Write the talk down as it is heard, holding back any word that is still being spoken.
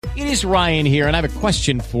It is Ryan here, and I have a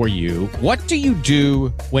question for you. What do you do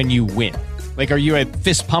when you win? Like, are you a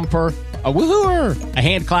fist pumper, a woohooer, a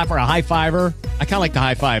hand clapper, a high fiver? I kind of like the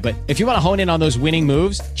high five, but if you want to hone in on those winning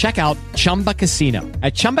moves, check out Chumba Casino.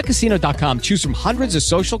 At ChumbaCasino.com, choose from hundreds of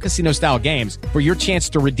social casino-style games for your chance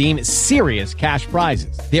to redeem serious cash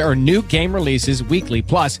prizes. There are new game releases weekly,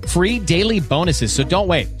 plus free daily bonuses. So don't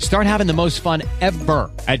wait. Start having the most fun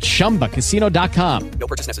ever at ChumbaCasino.com. No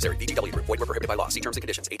purchase necessary. VGW Group. Void where prohibited by law. See terms and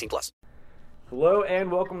conditions. 18+. Hello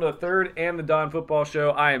and welcome to the Third and the Don Football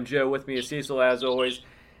Show. I am Joe. With me is Cecil, as always.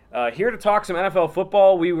 Here to talk some NFL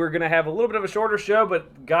football. We were going to have a little bit of a shorter show,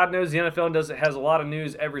 but God knows the NFL has a lot of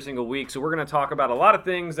news every single week. So we're going to talk about a lot of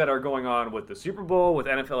things that are going on with the Super Bowl, with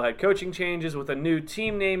NFL head coaching changes, with a new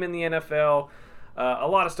team name in the NFL. A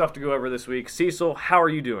lot of stuff to go over this week. Cecil, how are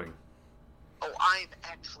you doing? Oh, I'm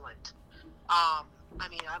excellent. I'm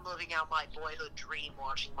living out my boyhood dream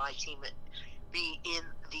watching my team be in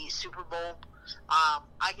the Super Bowl.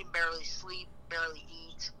 I can barely sleep, barely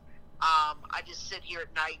eat. I just sit here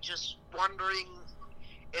at night just wondering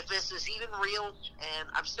if this is even real, and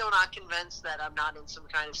I'm still not convinced that I'm not in some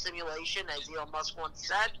kind of simulation, as Elon Musk once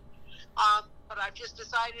said. But I've just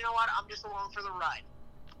decided, you know what, I'm just along for the ride.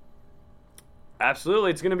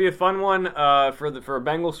 Absolutely. It's going to be a fun one for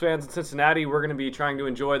Bengals fans in Cincinnati. We're going to be trying to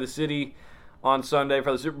enjoy the city on Sunday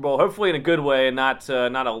for the Super Bowl, hopefully in a good way and not a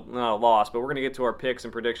loss. But we're going to get to our picks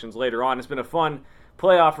and predictions later on. It's been a fun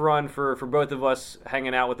playoff run for both of us,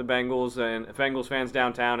 hanging out with the Bengals and Bengals fans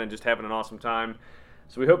downtown and just having an awesome time.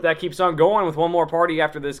 So we hope that keeps on going with one more party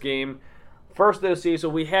after this game. First, though,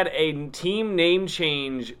 Cecil, we had a team name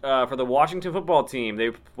change for the Washington football team.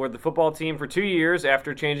 They were the football team for 2 years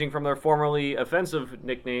after changing from their formerly offensive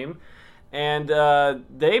nickname. And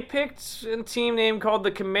they picked a team name called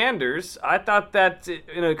the Commanders. I thought that,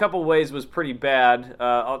 in a couple ways, was pretty bad.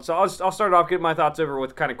 I'll start off, get my thoughts over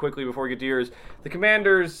with kind of quickly before we get to yours. The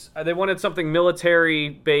Commanders, they wanted something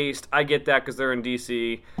military-based. I get that because they're in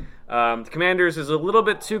D.C. The Commanders is a little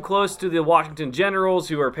bit too close to the Washington Generals,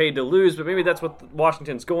 who are paid to lose, but maybe that's what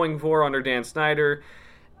Washington's going for under Dan Snyder.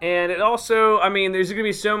 And it also, there's going to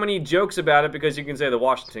be so many jokes about it because you can say the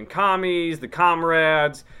Washington Commies, the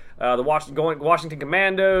Comrades, the Washington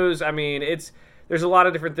Commandos. There's a lot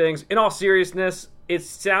of different things. In all seriousness, it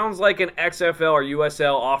sounds like an XFL or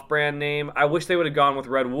USL off-brand name. I wish they would have gone with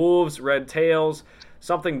Red Wolves, Red Tails,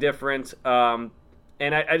 something different. And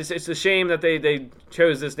it's a shame that they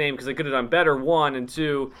chose this name because they could have done better, one, and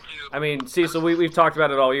two. Cecil, we've talked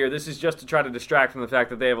about it all year. This is just to try to distract from the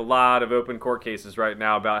fact that they have a lot of open court cases right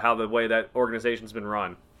now about how the way that organization's been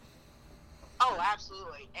run. Oh,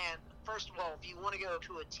 absolutely. And first of all, if you want to go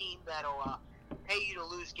to a team that'll pay you to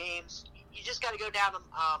lose games, you just got to go down to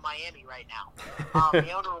Miami right now.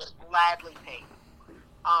 The owner will gladly pay you.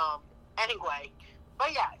 Anyway,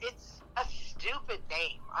 but yeah, it's a stupid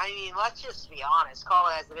name. Let's just be honest, call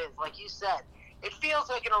it as it is. Like you said, it feels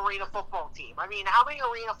like an arena football team. How many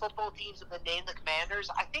arena football teams have been named the Commanders?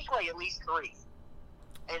 I think like at least 3.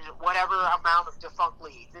 And whatever amount of defunct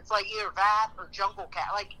leagues. It's like either that or Jungle Cat.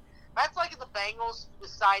 That's like if the Bengals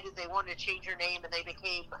decided they wanted to change their name and they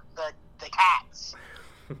became the Cats.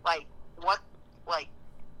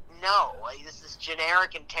 No. This is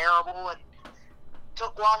generic and terrible, and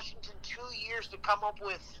took Washington 2 years to come up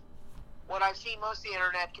with what I've seen most of the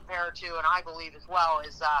internet compare it to, and I believe as well,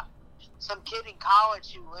 is some kid in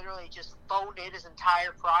college who literally just phoned in his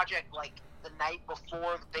entire project the night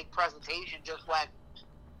before the big presentation, just went,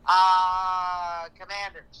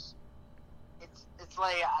 Commanders. It's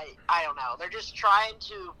like, I don't know. They're just trying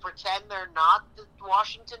to pretend they're not the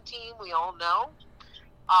Washington team, we all know,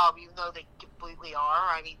 even though they completely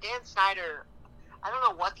are. Dan Snyder, I don't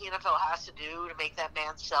know what the NFL has to do to make that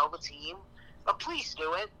man sell the team, but please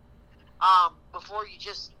do it. Before you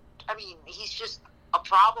just, he's just a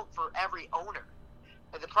problem for every owner.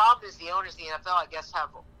 The problem is the owners of the NFL, I guess, have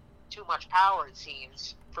too much power, it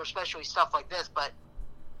seems, for especially stuff like this, but,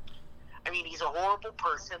 he's a horrible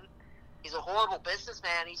person. He's a horrible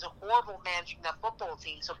businessman. He's a horrible managing that football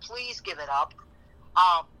team. So please give it up.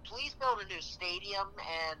 Please build a new stadium,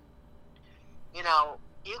 and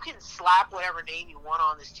you can slap whatever name you want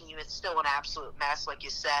on this team. It's still an absolute mess, like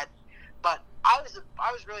you said. But I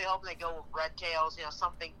was really hoping they go with Red Tails.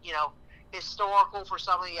 Something historical for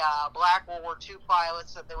some of the Black World War II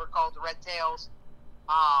pilots that they were called the Red Tails.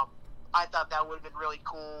 I thought that would have been really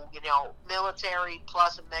cool. Military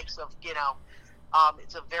plus a mix of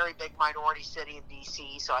it's a very big minority city in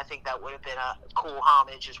D.C., so I think that would have been a cool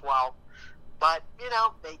homage as well. But,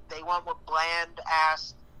 they went with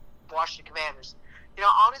bland-ass Washington Commanders.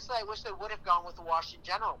 Honestly, I wish they would have gone with the Washington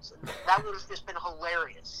Generals. And that would have just been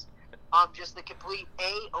hilarious. Just the complete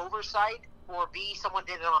A, oversight, or B, someone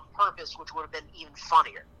did it on purpose, which would have been even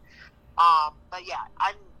funnier. But yeah,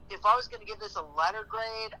 if I was going to give this a letter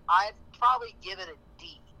grade, I'd probably give it a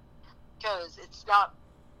D, because it's not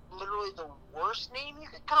literally the worst name you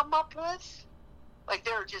could come up with. Like,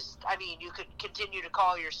 they're just, I mean, you could continue to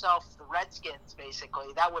call yourself the Redskins, basically.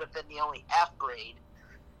 That would have been the only F grade.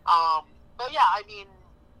 But yeah, I mean,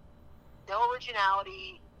 no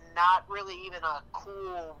originality, not really even a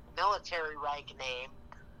cool military rank name.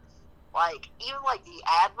 Like, even, like, the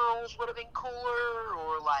Admirals would have been cooler,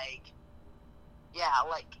 or, like, yeah,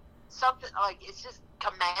 like, something, like, it's just,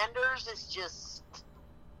 Commanders is just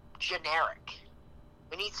generic.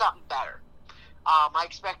 We need something better. I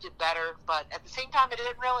expected better, but at the same time, it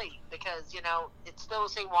didn't really, because, you know, it's still the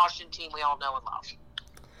same Washington team we all know and love.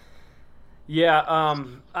 Yeah,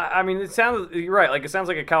 I mean, you're right, like, it sounds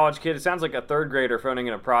like a college kid. It sounds like a third grader phoning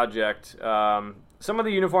in a project. Some of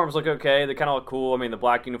the uniforms look okay. They kind of look cool. I mean, the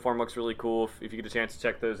black uniform looks really cool. If you get a chance to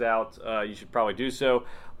check those out, you should probably do so.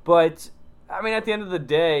 But, I mean, at the end of the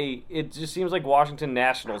day, it just seems like Washington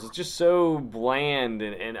Nationals. It's just so bland,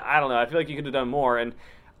 and I don't know. I feel like you could have done more. And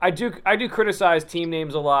I do criticize team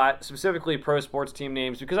names a lot, specifically pro sports team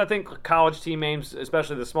names, because I think college team names,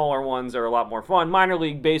 especially the smaller ones, are a lot more fun. Minor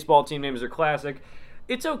league baseball team names are classic.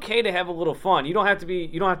 It's okay to have a little fun. You don't have to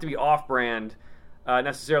be off-brand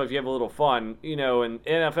necessarily if you have a little fun. You know, and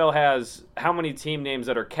NFL has how many team names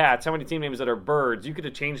that are cats, how many team names that are birds. You could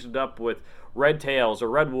have changed it up with Red Tails or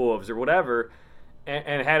Red Wolves or whatever,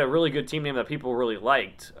 and had a really good team name that people really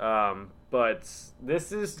liked. But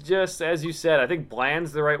this is just, as you said, I think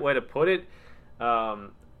bland's the right way to put it.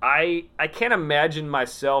 I can't imagine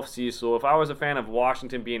myself, Cecil, if I was a fan of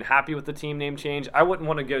Washington, being happy with the team name change. I wouldn't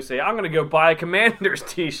want to go say, I'm going to go buy a Commanders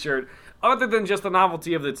t-shirt, other than just the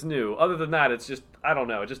novelty of it's new. Other than that, it's just, I don't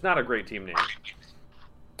know, it's just not a great team name.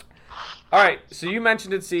 All right, so you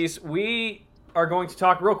mentioned it, Cease. We are going to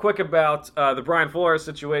talk real quick about the Brian Flores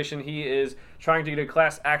situation. He is trying to get a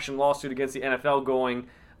class action lawsuit against the NFL going.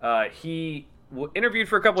 He interviewed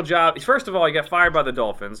for a couple jobs. First of all, he got fired by the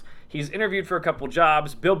Dolphins. He's interviewed for a couple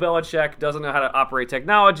jobs. Bill Belichick doesn't know how to operate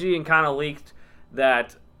technology and kind of leaked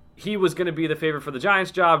that he was going to be the favorite for the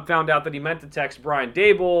Giants job. Found out that he meant to text Brian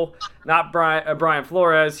Dable, not Brian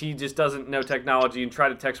Flores. He just doesn't know technology and tried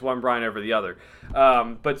to text one Brian over the other.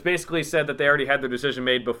 But it's basically said that they already had their decision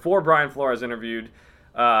made before Brian Flores interviewed.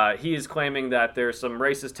 He is claiming that there's some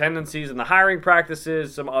racist tendencies in the hiring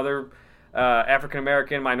practices. Some other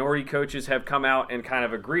African-American minority coaches have come out and kind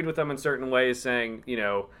of agreed with them in certain ways, saying, you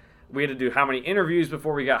know, we had to do how many interviews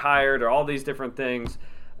before we got hired, or all these different things.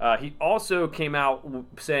 He also came out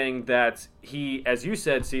saying that he, as you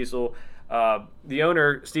said, Cecil, the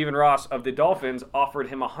owner, Stephen Ross of the Dolphins, offered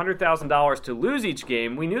him $100,000 to lose each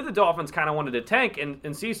game. We knew the Dolphins kind of wanted to tank,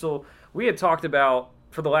 and Cecil, we had talked about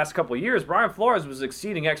for the last couple of years, Brian Flores was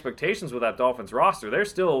exceeding expectations with that Dolphins roster. They're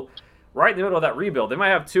still right in the middle of that rebuild. They might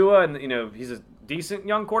have Tua, and, you know, he's a decent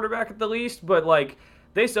young quarterback at the least, but, like,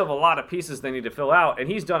 they still have a lot of pieces they need to fill out,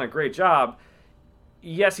 and he's done a great job.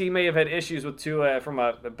 Yes, he may have had issues with Tua from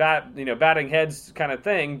a batting heads kind of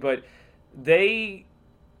thing, but they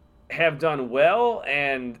have done well,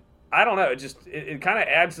 and I don't know, it kind of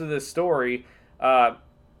adds to this story.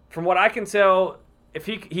 From what I can tell, if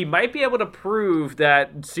he might be able to prove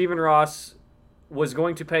that Stephen Ross was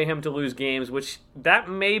going to pay him to lose games, which that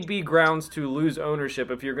may be grounds to lose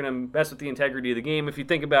ownership if you're going to mess with the integrity of the game. If you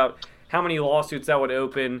think about how many lawsuits that would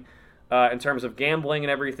open in terms of gambling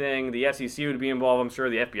and everything, the SEC would be involved, I'm sure.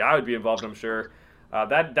 The FBI would be involved, I'm sure.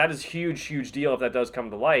 That is a huge, huge deal if that does come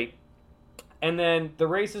to light. And then the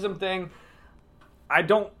racism thing,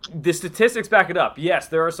 the statistics back it up. Yes,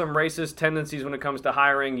 there are some racist tendencies when it comes to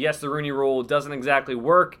hiring. Yes, the Rooney Rule doesn't exactly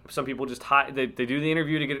work. Some people just they do the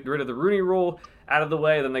interview to get rid of the Rooney Rule out of the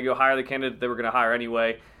way, then they go hire the candidate they were going to hire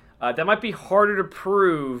anyway. That might be harder to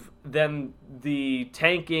prove than the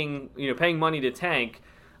tanking, paying money to tank.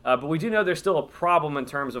 But we do know there's still a problem in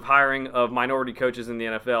terms of hiring of minority coaches in the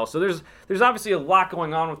NFL. So there's obviously a lot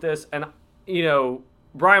going on with this. And,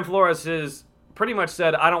 Brian Flores has pretty much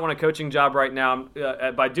said, I don't want a coaching job right now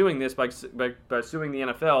by doing this, by suing the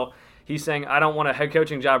NFL. He's saying, I don't want a head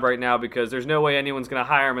coaching job right now because there's no way anyone's going to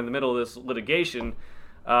hire him in the middle of this litigation.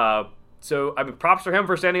 So I mean, props for him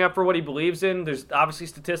for standing up for what he believes in. There's obviously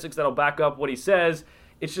statistics that'll back up what he says.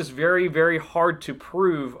 It's just very, very hard to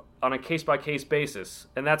prove on a case-by-case basis,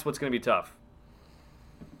 and that's what's going to be tough.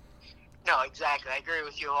 No, exactly. I agree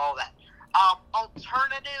with you on all that.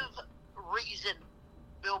 Alternative reason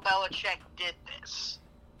Bill Belichick did this.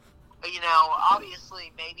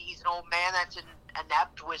 Obviously, maybe he's an old man that's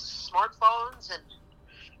inept with smartphones and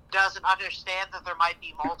doesn't understand that there might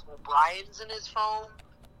be multiple Brians in his phone.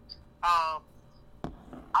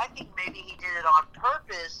 I think maybe he did it on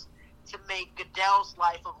purpose to make Goodell's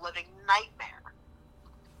life a living nightmare.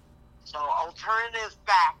 So alternative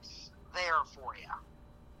facts there for you.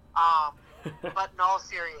 But in all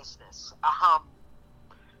seriousness,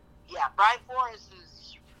 yeah, Brian Flores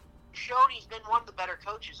has shown he's been one of the better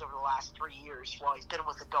coaches over the last 3 years while he's been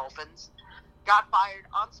with the Dolphins. Got fired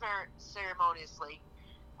unceremoniously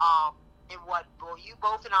in what you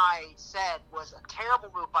both and I said was a terrible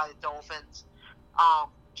move by the Dolphins.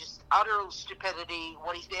 Just utter stupidity.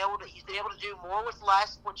 What he's been able to do more with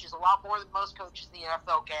less, which is a lot more than most coaches in the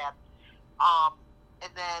NFL can.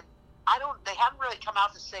 And then they haven't really come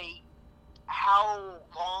out to say how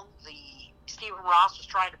long Stephen Ross was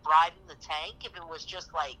trying to bribe in the tank. If it was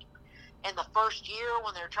just like in the first year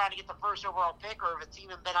when they're trying to get the first overall pick, or if it's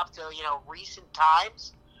even been up to recent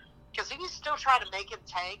times. Because if he's still trying to make him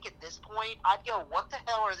tank at this point, I'd go, what the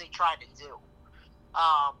hell are they trying to do?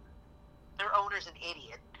 Their owner's an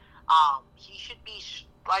idiot. He should be,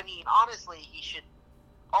 honestly, he should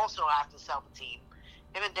also have to sell the team.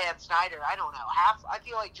 Him and Dan Snyder, I don't know. I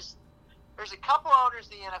feel like there's a couple owners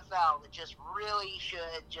in the NFL that just really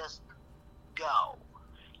should just go.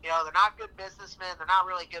 They're not good businessmen. They're not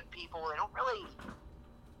really good people. They don't really,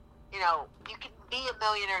 you can be a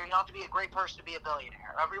millionaire. You don't have to be a great person to be a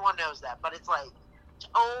billionaire. Everyone knows that. But it's like, to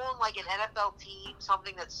own like an NFL team,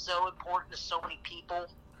 something that's so important to so many people,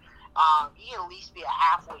 you can at least be a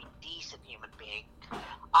halfway decent human being.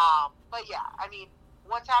 But yeah,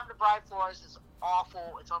 what's happened to Brian Flores is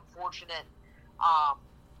awful. It's unfortunate.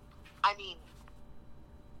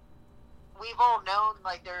 We've all known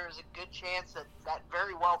there's a good chance that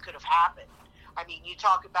very well could have happened. You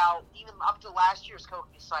talk about even up to last year's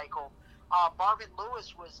coaching cycle, Marvin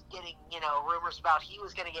Lewis was getting rumors about he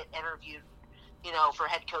was going to get interviewed for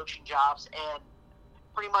head coaching jobs, and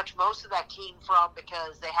pretty much most of that came from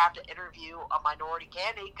because they have to interview a minority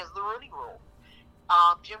candidate because of the Rooney Rule.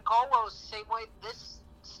 Jim Caldwell was the same way this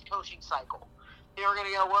coaching cycle. They were going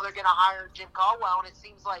to go, well, they're going to hire Jim Caldwell, and it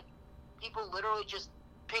seems like people literally just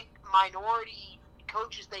pick minority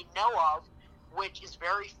coaches they know of, which is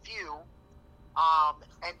very few,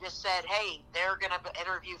 and just said, hey, they're going to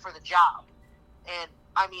interview for the job. And,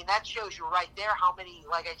 that shows you right there how many,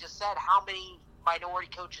 like I just said, how many minority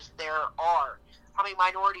coaches there are. How many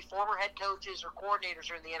minority former head coaches or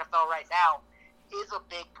coordinators are in the NFL right now is a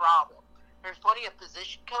big problem. There's plenty of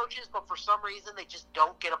position coaches, but for some reason they just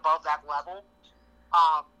don't get above that level.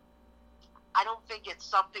 I don't think it's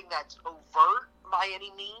something that's overt by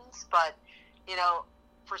any means, but,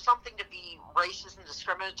 for something to be racist and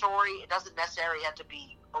discriminatory, it doesn't necessarily have to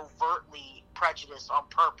be overtly prejudiced on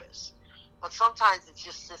purpose. But sometimes it's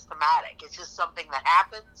just systematic. It's just something that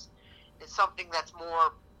happens. It's something that's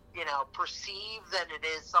more, perceived than it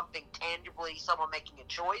is something tangibly someone making a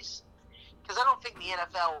choice. Because I don't think the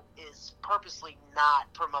NFL is purposely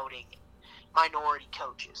not promoting minority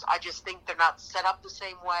coaches. I just think they're not set up the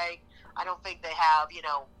same way. I don't think they have,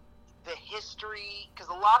 the history. Because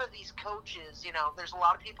a lot of these coaches, there's a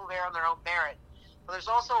lot of people there on their own merit. But there's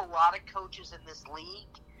also a lot of coaches in this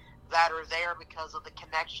league that are there because of the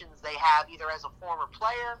connections they have either as a former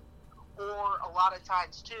player or a lot of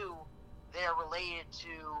times, too, they're related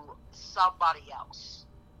to somebody else.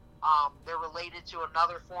 They're related to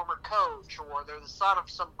another former coach, or they're the son of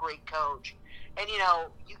some great coach. And,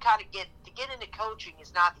 you kind of get into coaching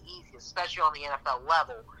is not the easiest, especially on the NFL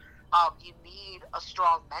level. You need a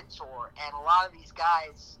strong mentor, and a lot of these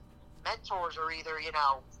guys, mentors are either,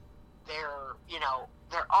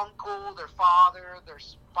 their uncle, their father, their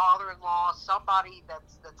father-in-law, somebody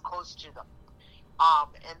that's close to them.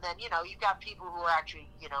 And then, you've got people who are actually,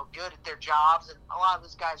 good at their jobs, and a lot of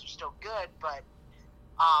those guys are still good, but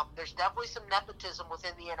there's definitely some nepotism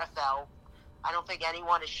within the NFL. I don't think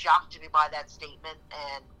anyone is shocked to me by that statement,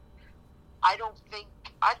 and I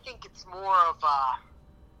think it's more of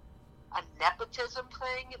a nepotism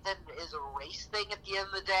thing than it is a race thing at the end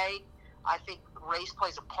of the day. I think race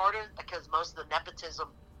plays a part in it because most of the nepotism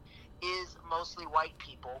is mostly white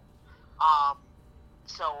people.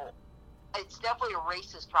 So it's definitely a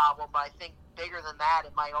racist problem, but I think bigger than that,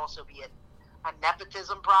 it might also be a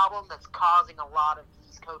nepotism problem that's causing a lot of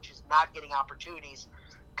these coaches not getting opportunities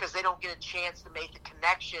because they don't get a chance to make the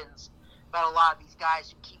connections that a lot of these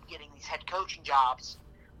guys who keep getting these head coaching jobs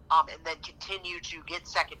and then continue to get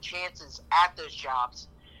second chances at those jobs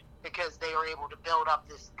because they are able to build up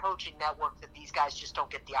this coaching network that these guys just don't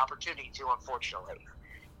get the opportunity to, unfortunately.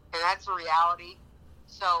 And that's the reality.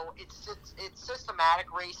 So it's systematic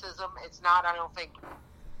racism. It's not, I don't think,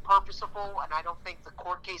 purposeful, and I don't think the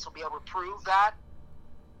court case will be able to prove that.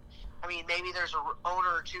 I mean, maybe there's an owner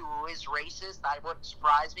or two who is racist. That wouldn't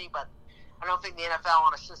surprise me, but I don't think the NFL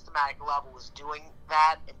on a systematic level is doing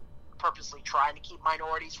that and purposely trying to keep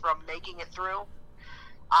minorities from making it through.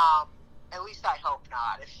 At least I hope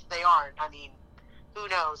not. If they aren't, I mean, who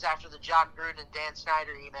knows? After the John Gruden and Dan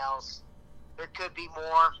Snyder emails, there could be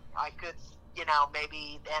more. I could,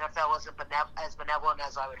 maybe the NFL isn't as benevolent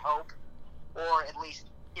as I would hope, or at least,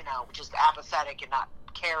 just apathetic and not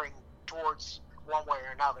caring towards one way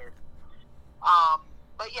or another.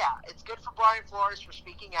 But yeah, it's good for Brian Flores for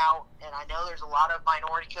speaking out, and I know there's a lot of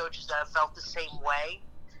minority coaches that have felt the same way,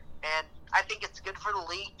 and I think it's good for the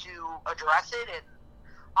league to address it and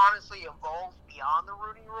honestly evolve beyond the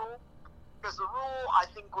Rooney Rule, because the rule I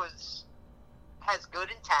think has good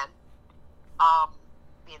intent.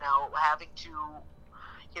 Having to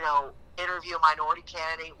interview a minority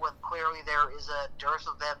candidate when clearly there is a dearth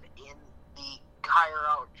of them in the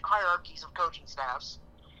hierarchies of coaching staffs.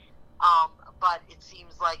 But it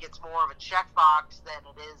seems like it's more of a checkbox than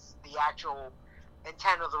it is the actual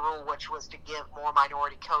intent of the rule, which was to give more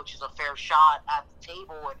minority coaches a fair shot at the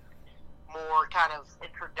table and more kind of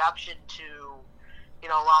introduction to, a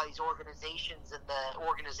lot of these organizations and the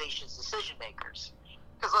organization's decision makers.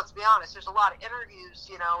 Because let's be honest, there's a lot of interviews,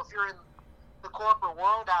 if you're in the corporate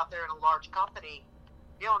world out there in a large company,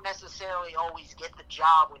 you don't necessarily always get the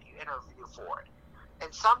job when you interview for it.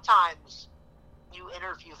 And sometimes you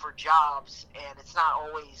interview for jobs and it's not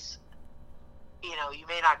always, you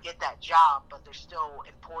may not get that job, but there's still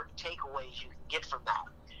important takeaways you can get from that.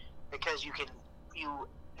 Because you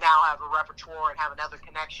now have a repertoire and have another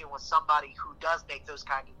connection with somebody who does make those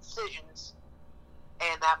kind of decisions,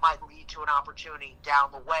 and that might lead to an opportunity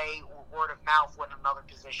down the way or word of mouth when another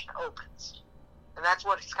position opens. And that's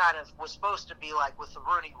what it's kind of was supposed to be like with the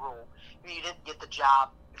Rooney Rule. If you didn't get the job,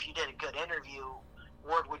 if you did a good interview,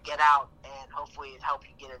 word would get out, and hopefully it'd help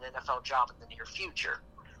you get an NFL job in the near future.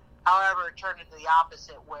 However, it turned into the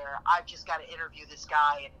opposite, where I've just got to interview this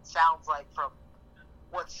guy, and it sounds like from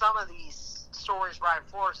what some of these stories Brian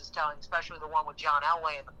Flores is telling, especially the one with John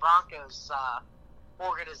Elway and the Broncos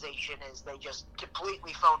organization, is they just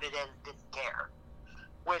completely phoned it in and didn't care.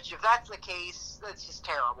 Which, if that's the case, that's just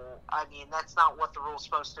terrible. I mean, that's not what the rule's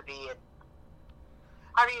supposed to be. And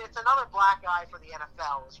it's another black eye for the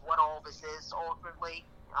NFL is what all this is ultimately.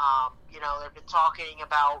 They've been talking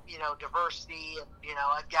about, diversity and,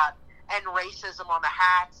 I've got end racism on the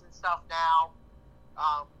hats and stuff now.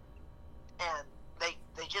 And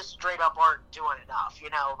they just straight up aren't doing enough.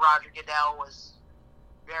 Roger Goodell was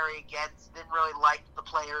very against, didn't really like the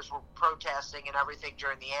players were protesting and everything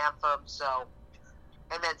during the anthem,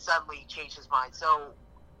 and then suddenly he changed his mind. So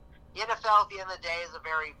the NFL at the end of the day is a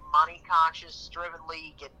very money-conscious, driven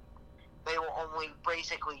league, and they will only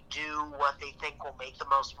basically do what they think will make the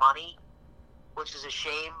most money, which is a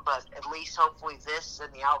shame, but at least hopefully this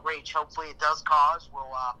and the outrage, hopefully it does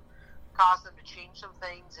will cause them to change some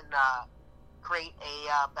things and create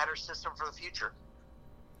a better system for the future.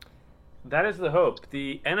 That is the hope.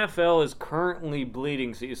 The NFL is currently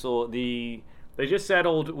bleeding, Cecil. They just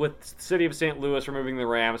settled with the city of St. Louis removing the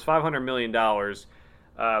Rams, $500 million.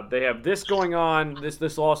 They have this going on,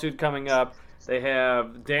 this lawsuit coming up. They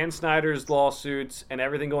have Dan Snyder's lawsuits and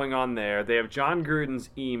everything going on there. They have John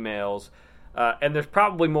Gruden's emails. And there's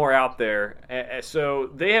probably more out there.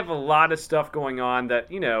 So they have a lot of stuff going on that,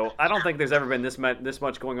 I don't think there's ever been this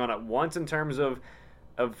much going on at once in terms of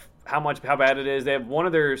how bad it is. They have one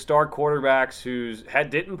of their star quarterbacks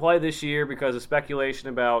didn't play this year because of speculation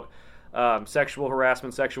about sexual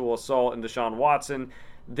harassment, sexual assault, and Deshaun Watson.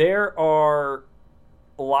 There are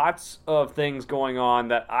lots of things going on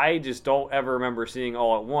that I just don't ever remember seeing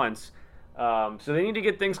all at once. So they need to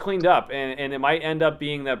get things cleaned up, and it might end up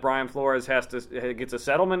being that Brian Flores gets a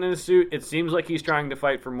settlement in his suit. It seems like he's trying to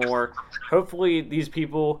fight for more. Hopefully these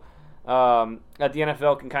people at the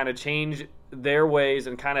NFL can kind of change their ways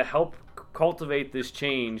and kind of help cultivate this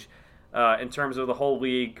change in terms of the whole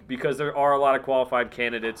league, because there are a lot of qualified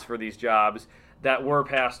candidates for these jobs that were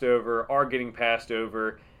passed over, are getting passed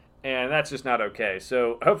over, and that's just not okay.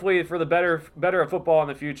 So hopefully for the better of football in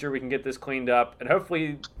the future, we can get this cleaned up, and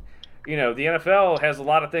hopefully the NFL has a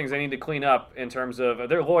lot of things they need to clean up in terms of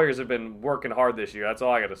their lawyers have been working hard this year. That's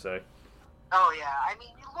all I got to say. Oh, yeah. I mean,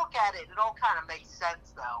 you look at it, it all kind of makes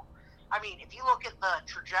sense, though. I mean, if you look at the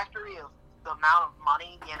trajectory of the amount of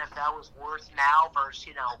money the NFL is worth now versus,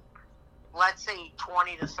 let's say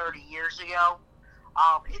 20 to 30 years ago,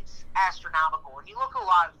 it's astronomical. And you look at a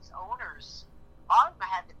lot of these owners, a lot of them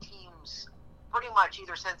had the teams pretty much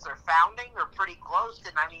either since their founding or pretty close.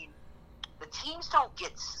 And, I mean, the teams don't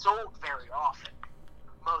get sold very often,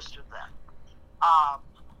 most of them.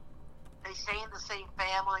 they stay in the same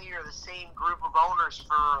family or the same group of owners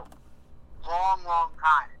for a long, long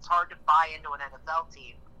time. It's hard to buy into an NFL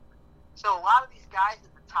team. So a lot of these guys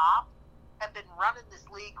at the top have been running this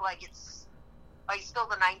league like it's still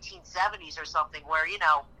the 1970s or something, where, you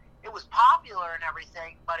know, it was popular and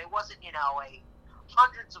everything, but it wasn't, you know, a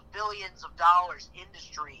hundreds of billions of dollars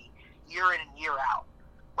industry year in and year out.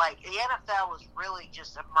 Like, the NFL has really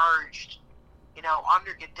just emerged, you know,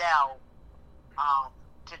 under Goodell,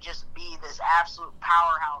 to just be this absolute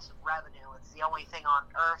powerhouse of revenue. It's the only thing on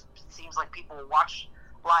earth it seems like people watch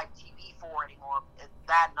live TV for anymore,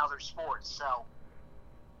 that and other sports. So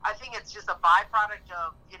I think it's just a byproduct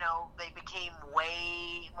of, you know, they became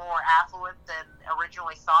way more affluent than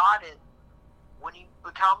originally thought, and when you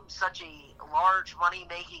become such a large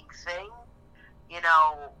money-making thing, you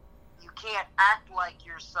know, you can't act like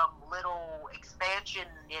you're some little expansion,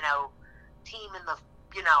 you know, team in the,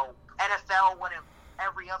 you know, NFL when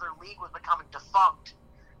every other league was becoming defunct,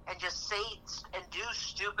 and just say and do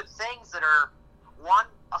stupid things that are, one,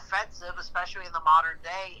 offensive, especially in the modern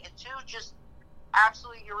day, and two, just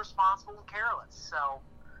absolutely irresponsible and careless. So,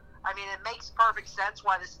 I mean, it makes perfect sense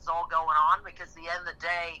why this is all going on, because at the end of the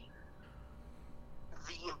day,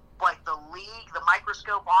 the league, the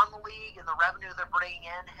microscope on the league and the revenue they're bringing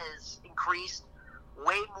in has increased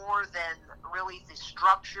way more than really the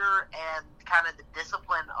structure and kind of the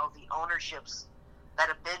discipline of the ownerships that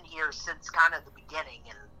have been here since kind of the beginning.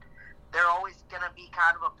 And they're always going to be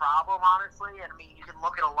kind of a problem, honestly. And I mean, you can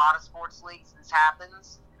look at a lot of sports leagues, this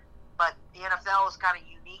happens, but the NFL is kind of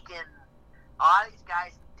unique in a lot of these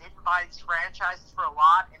guys didn't buy these franchises for a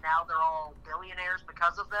lot, and now they're all billionaires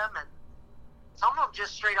because of them, and some of them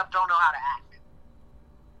just straight up don't know how to act.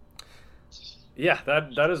 Yeah,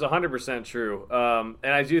 that is 100% true.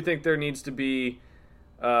 And I do think there needs to be,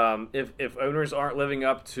 if owners aren't living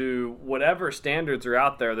up to whatever standards are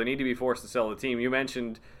out there, they need to be forced to sell the team. You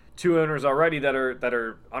mentioned two owners already that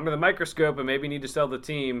are under the microscope and maybe need to sell the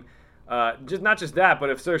team. Not just that, but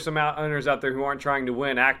if there's some owners out there who aren't trying to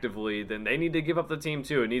win actively, then they need to give up the team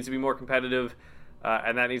too. It needs to be more competitive.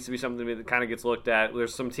 And that needs to be something that kind of gets looked at.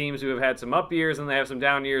 There's some teams who have had some up years and they have some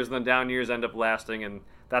down years, and then down years end up lasting, and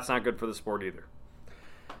that's not good for the sport either.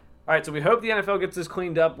 All right, so we hope the NFL gets this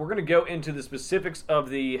cleaned up. We're going to go into the specifics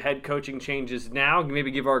of the head coaching changes now,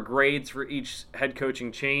 maybe give our grades for each head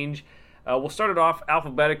coaching change. We'll start it off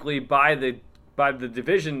alphabetically by the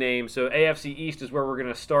division name. So AFC East is where we're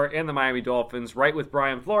going to start, and the Miami Dolphins, right with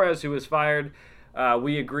Brian Flores, who was fired.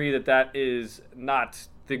 We agree that is not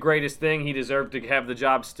the greatest thing. He deserved to have the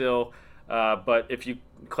job still, but if you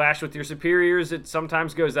clash with your superiors, it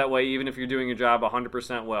sometimes goes that way, even if you're doing your job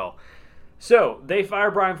 100% well. So they fire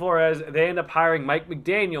Brian Flores. They end up hiring Mike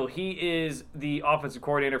McDaniel. He is the offensive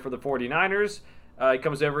coordinator for the 49ers. He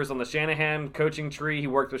comes over as on the Shanahan coaching tree. He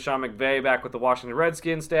worked with Sean McVay back with the Washington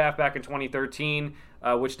Redskins staff back in 2013,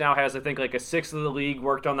 which now has, I think, like a sixth of the league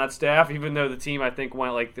worked on that staff, even though the team, I think,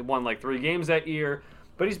 won like 3 games that year.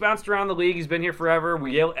 But he's bounced around the league. He's been here forever.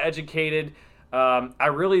 Yale educated. I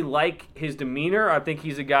really like his demeanor. I think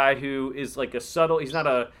he's a guy who is like a subtle, he's not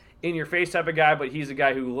a in-your-face type of guy, but he's a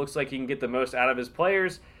guy who looks like he can get the most out of his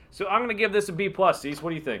players. So I'm going to give this a B+. Cease,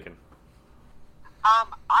 what are you thinking?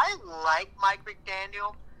 I like Mike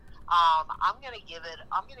McDaniel. I'm going to give it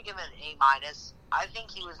an A-. I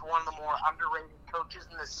think he was one of the more underrated coaches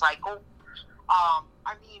in this cycle. I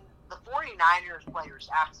mean, the 49ers players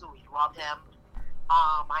absolutely love him.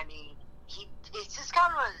 I mean, it's just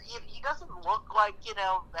kind of he doesn't look like, you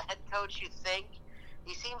know, the head coach you think.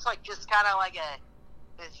 He seems like just kind of like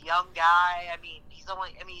this young guy. I mean, he's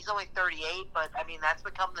only 38, but I mean, that's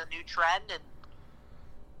become the new trend. And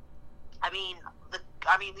I mean,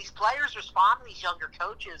 these players respond to these younger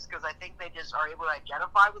coaches because I think they just are able to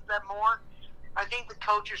identify with them more. I think the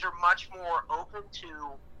coaches are much more open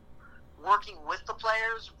to working with the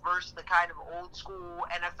players versus the kind of old school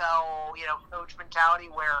NFL, you know, coach mentality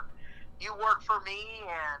where you work for me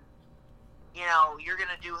and, you know, you're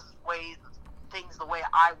going to do things the way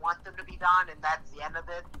I want them to be done, and that's the end of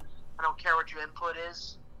it. I don't care what your input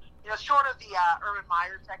is. You know, short of the Urban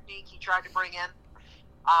Meyer technique he tried to bring in,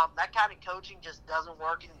 that kind of coaching just doesn't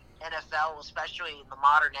work in NFL, especially in the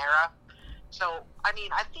modern era. So, I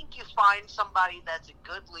mean, I think you find somebody that's a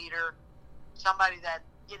good leader, somebody that,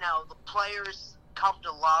 you know, the players come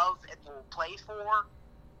to love and will play for,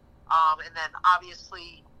 and then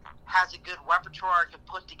obviously has a good repertoire, can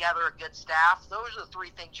put together a good staff. Those are the 3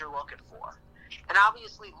 things you're looking for. And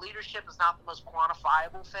obviously leadership is not the most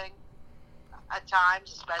quantifiable thing at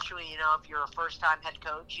times, especially, you know, if you're a first-time head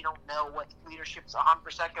coach. You don't know what leadership's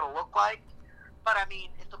 100% going to look like. But, I mean,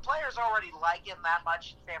 if the players already like him that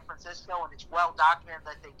much in San Francisco and it's well documented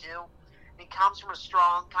that they do, He comes from a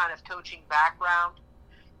strong kind of coaching background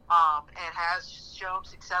and has shown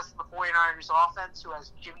success in the 49ers offense, who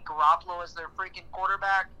has Jimmy Garoppolo as their freaking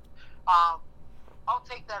quarterback. I'll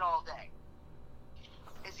take that all day.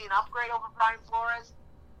 Is he an upgrade over Brian Flores?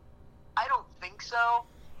 I don't think so,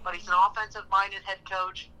 but he's an offensive-minded head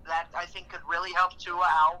coach that I think could really help Tua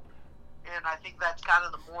out, and I think that's kind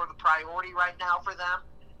of the priority right now for them.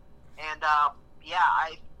 And,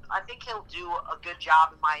 I think he'll do a good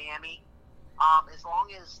job in Miami, as long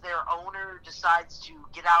as their owner decides to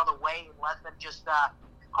get out of the way and let them just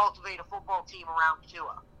cultivate a football team around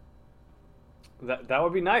Tua. That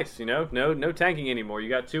would be nice, No tanking anymore. You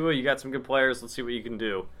got Tua, you got some good players. Let's see what you can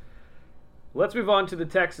do. Let's move on to the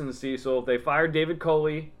Texans, Cecil. They fired David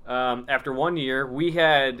Coley after 1 year. We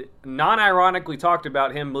had non-ironically talked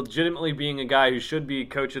about him legitimately being a guy who should be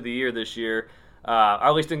Coach of the Year this year, or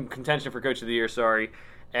at least in contention for Coach of the Year, sorry.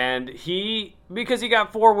 And because he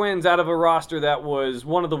got 4 wins out of a roster that was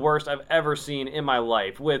one of the worst I've ever seen in my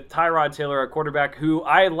life, with Tyrod Taylor, a quarterback who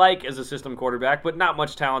I like as a system quarterback, but not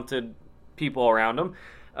much talented people around him.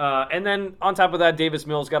 And then on top of that, Davis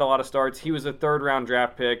Mills got a lot of starts. He was a third-round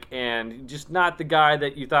draft pick and just not the guy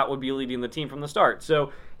that you thought would be leading the team from the start.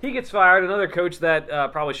 So he gets fired. Another coach that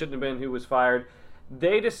probably shouldn't have been who was fired.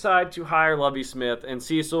 They decide to hire Lovie Smith. And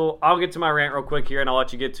Cecil, I'll get to my rant real quick here and I'll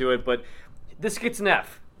let you get to it, but this gets an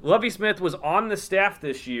F. Lovie Smith was on the staff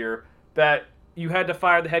this year that you had to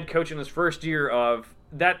fire the head coach in his first year of.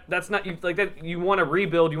 That's not like that. You want to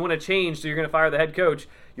rebuild, you want to change, so you're going to fire the head coach.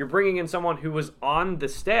 You're bringing in someone who was on the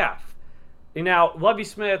staff. And now Lovie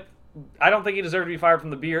Smith, I don't think he deserved to be fired from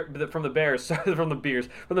the Bears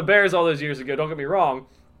all those years ago. Don't get me wrong.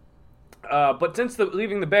 But since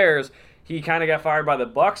leaving the Bears, he kind of got fired by the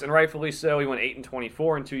Bucs, and rightfully so. He went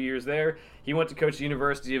 8-24 in 2 years there. He went to coach the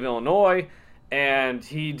University of Illinois, and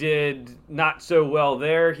he did not so well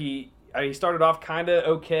there. He started off kind of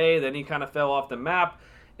okay, then he kind of fell off the map,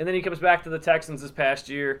 and then he comes back to the Texans this past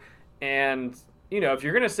year. And, if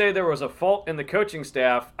you're going to say there was a fault in the coaching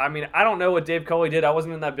staff, I mean, I don't know what Dave Coley did. I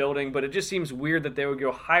wasn't in that building, but it just seems weird that they would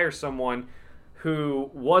go hire someone who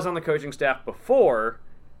was on the coaching staff before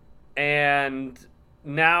and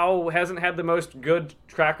now hasn't had the most good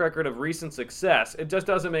track record of recent success. It just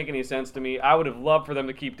doesn't make any sense to me. I would have loved for them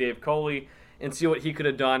to keep Dave Coley and see what he could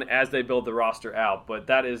have done as they build the roster out. But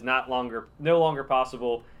that is no longer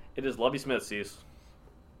possible. It is Lovie Smith, Cease.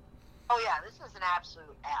 Oh, yeah, this is an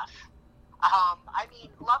absolute F.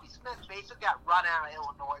 Lovie Smith basically got run out of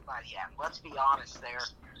Illinois by the end. Let's be honest there.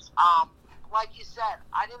 Like you said,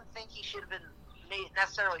 I didn't think he should have been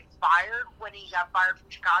necessarily fired when he got fired from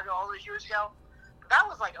Chicago all those years ago. But that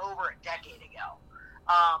was like over a decade ago.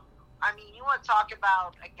 You want to talk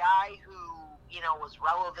about a guy who, was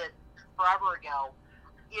relevant forever ago.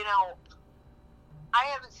 I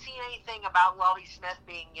haven't seen anything about Lovie Smith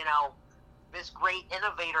being, this great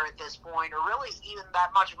innovator at this point, or really even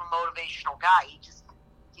that much of a motivational guy.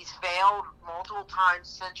 He's failed multiple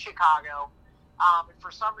times since Chicago. And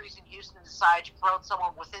for some reason, Houston decided to promote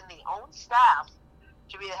someone within the own staff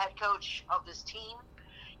to be the head coach of this team.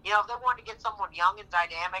 If they wanted to get someone young and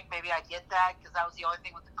dynamic, maybe I get that, because that was the only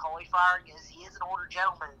thing with the Coley firing is he is an older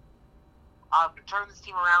gentleman. To turn this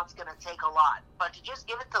team around is going to take a lot. But to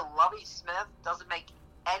just give it to Lovie Smith doesn't make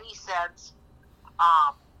any sense.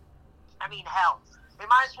 Hell, they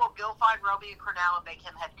might as well go find Roby and Cornell and make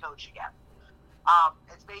him head coach again.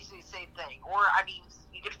 It's basically the same thing. Or,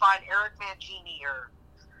 you could find Eric Mangini or,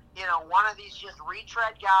 one of these just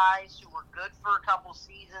retread guys who were good for a couple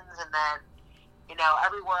seasons, and then,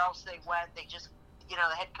 everywhere else they went, they just, the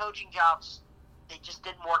head coaching jobs, they just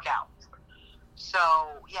didn't work out. So,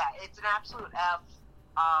 yeah, it's an absolute F.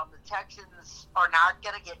 The Texans are not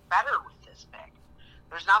going to get better with this pick.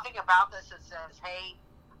 There's nothing about this that says, hey,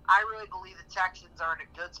 I really believe the Texans are in a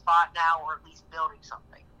good spot now, or at least building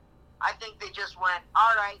something. I think they just went,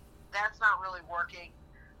 all right, that's not really working.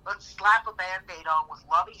 Let's slap a Band-Aid on with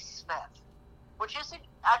Lovie Smith, which isn't,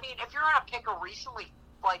 if you're going to pick a recently,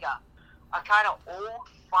 like a kind of old,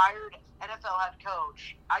 fired NFL head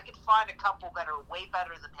coach, I could find a couple that are way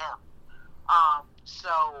better than him.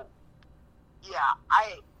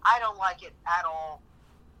 I don't like it at all.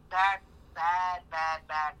 Bad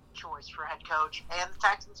choice for head coach, and the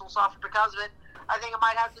Texans will suffer because of it. I think I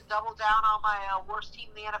might have to double down on my worst team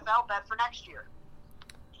in the NFL bet for next year.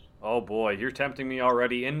 Oh boy, you're tempting me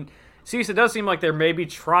already. And Cease, it does seem like they're maybe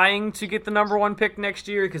trying to get the number 1 pick next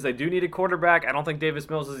year because they do need a quarterback. I don't think Davis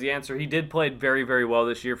Mills is the answer. He did play very, very well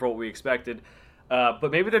this year for what we expected.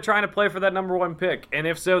 But maybe they're trying to play for that number 1 pick, and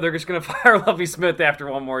if so, they're just going to fire Lovie Smith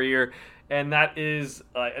after one more year, and that is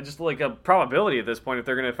just like a probability at this point if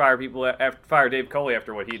they're going to fire Dave Coley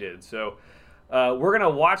after what he did. So we're going to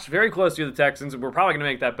watch very closely the Texans, and we're probably going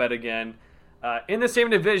to make that bet again. In the same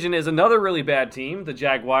division is another really bad team, the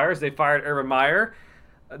Jaguars. They fired Urban Meyer.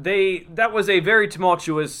 That was a very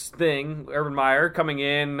tumultuous thing. Urban Meyer coming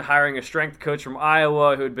in, hiring a strength coach from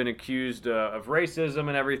Iowa who had been accused of racism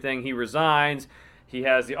and everything. He resigns. He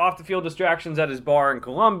has the off-the-field distractions at his bar in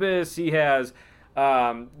Columbus. He has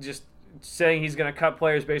just saying he's going to cut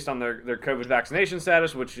players based on their COVID vaccination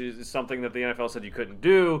status, which is something that the NFL said you couldn't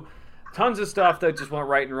do. Tons of stuff that just went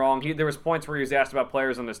right and wrong. There was points where he was asked about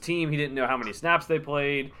players on his team. He didn't know how many snaps they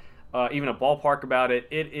played, even a ballpark about it.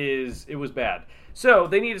 It was bad. So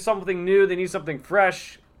they needed something new. They need something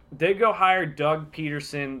fresh. They go hire Doug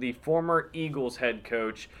Peterson, the former Eagles head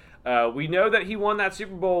coach. We know that he won that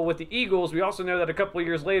Super Bowl with the Eagles. We also know that a couple of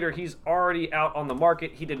years later, he's already out on the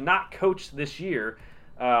market. He did not coach this year.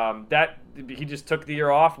 He just took the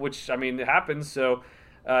year off, which, I mean, it happens. So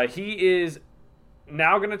he is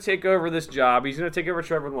now going to take over this job. He's going to take over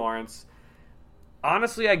Trevor Lawrence.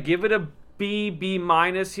 Honestly, I give it a B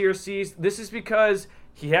minus here, C's. This is because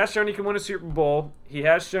he has shown he can win a Super Bowl. He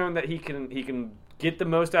has shown that he can get the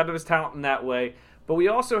most out of his talent in that way. But we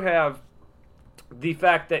also have the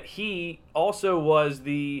fact that he also was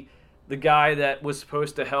the guy that was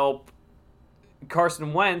supposed to help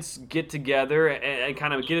Carson Wentz get together and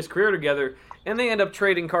kind of get his career together. And they end up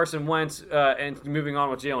trading Carson Wentz and moving on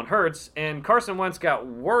with Jalen Hurts. And Carson Wentz got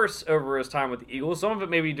worse over his time with the Eagles. Some of it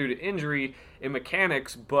may be due to injury and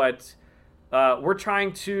mechanics, but we're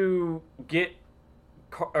trying to get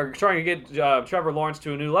Trevor Lawrence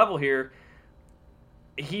to a new level here.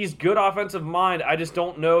 He's good offensive mind. I just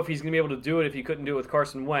don't know if he's going to be able to do it if he couldn't do it with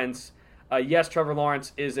Carson Wentz. Yes, Trevor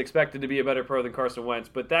Lawrence is expected to be a better pro than Carson Wentz,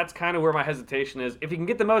 but that's kind of where my hesitation is. If he can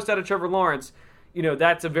get the most out of Trevor Lawrence,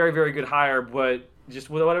 that's a very, very good hire, but just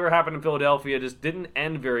whatever happened in Philadelphia just didn't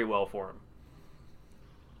end very well for him.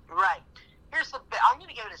 Right. I'm going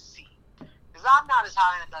to give it a C, because I'm not as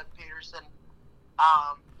high on Doug Peterson.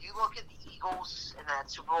 You look at the Eagles in that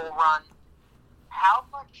Super Bowl run, how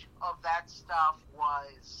much of that stuff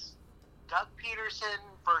was Doug Peterson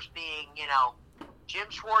first being, Jim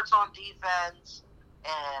Schwartz on defense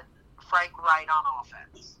and Frank Wright on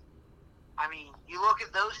offense? I mean, you look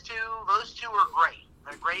at those two are great.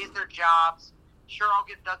 They're great at their jobs. Sure, I'll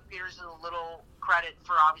give Doug Peterson a little credit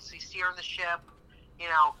for obviously steering the ship,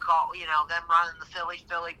 them running the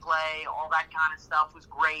Philly play, all that kind of stuff was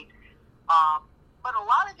great. But a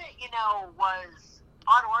lot of it, was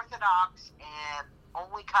unorthodox and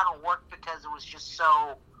only kind of worked because it was just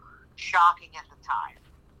so shocking at the time.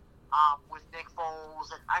 With Nick Foles,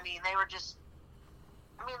 and they were just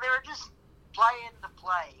playing the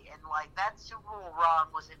play, and that Super Bowl run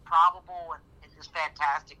was improbable and just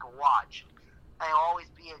fantastic to watch. It'll always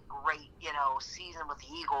be a great, season with the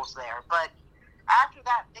Eagles there. But after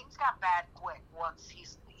that, things got bad quick once he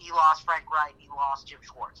lost Frank Wright and he lost Jim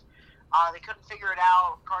Schwartz. They couldn't figure it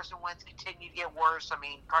out. Carson Wentz continued to get worse.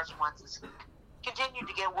 Carson Wentz has continued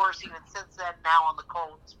to get worse even since then, now on the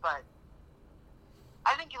Colts. But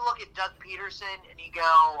I think you look at Doug Peterson and you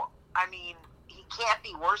go, he can't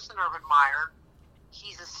be worse than Urban Meyer.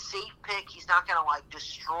 He's a safe pick. He's not going to,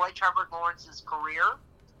 destroy Trevor Lawrence's career.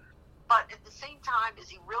 But at the same time, is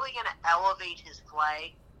he really going to elevate his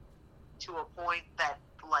play to a point that,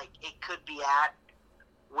 it could be at?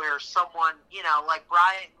 Where someone, like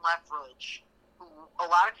Brian Leftwich, who a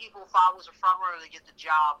lot of people thought was a front-runner to get the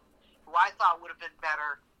job, who I thought would have been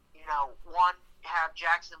better, one, have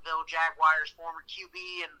Jacksonville Jaguars former QB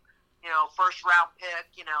and, first-round pick,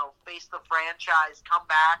 face the franchise, come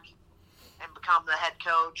back and become the head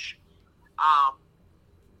coach.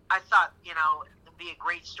 I thought, it'd be a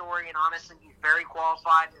great story, and honestly, he's very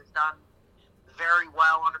qualified and has done very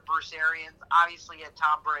well under Bruce Arians. Obviously, at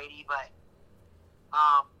Tom Brady, but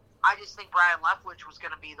I just think Brian Leftwich was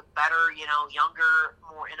going to be the better, younger,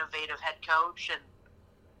 more innovative head coach. And,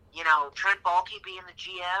 Trent Baalke being the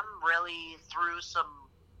GM really threw some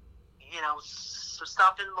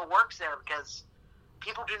stuff in the works there, because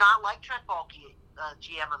people do not like Trent Baalke,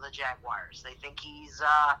 GM of the Jaguars. They think he's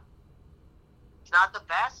not the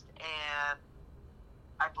best, and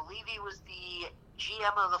I believe he was the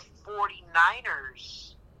GM of the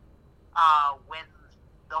 49ers when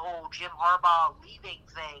the whole Jim Harbaugh leaving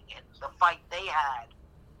thing and the fight they had.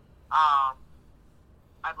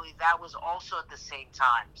 I believe that was also at the same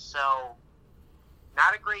time. So,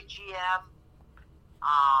 not a great GM.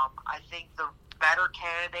 I think the better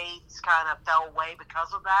candidates kind of fell away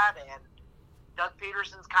because of that, and Doug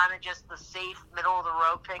Peterson's kind of just the safe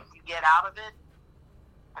middle-of-the-road pick you get out of it.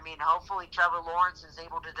 I mean, hopefully Trevor Lawrence is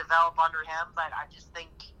able to develop under him, but I just think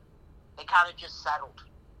they kind of just settled.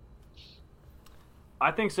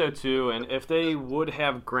 I think so too, and if they would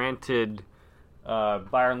have granted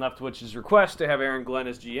Byron Leftowich's request to have Aaron Glenn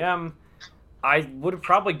as GM, I would have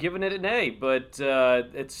probably given it an A, but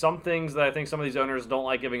it's some things that I think some of these owners don't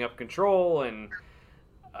like giving up control, and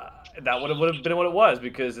that would have been what it was,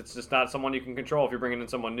 because it's just not someone you can control if you're bringing in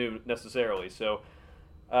someone new necessarily. So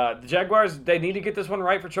the Jaguars, they need to get this one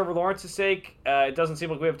right for Trevor Lawrence's sake. It doesn't seem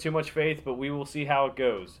like we have too much faith, but we will see how it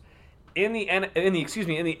goes. In the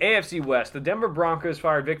AFC West, the Denver Broncos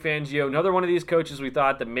fired Vic Fangio, another one of these coaches we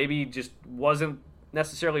thought that maybe just wasn't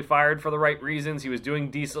necessarily fired for the right reasons. He was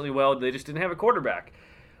doing decently well. They just didn't have a quarterback.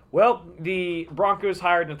 Well, the Broncos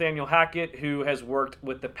hired Nathaniel Hackett, who has worked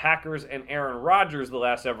with the Packers and Aaron Rodgers the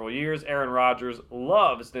last several years. Aaron Rodgers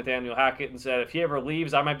loves Nathaniel Hackett and said if he ever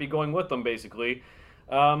leaves, I might be going with them, basically.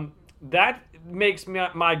 That makes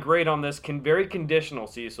my grade on this very conditional,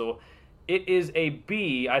 Cecil. It is a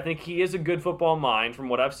B. I think he is a good football mind from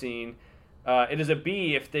what I've seen. It is a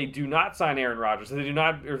B if they do not sign Aaron Rodgers. If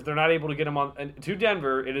they're not able to get him on to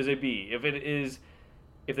Denver, it is a B.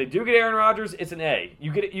 If they do get Aaron Rodgers, it's an A.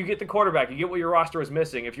 You get the quarterback. You get what your roster is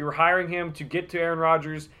missing. If you were hiring him to get to Aaron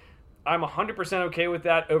Rodgers, I'm 100% okay with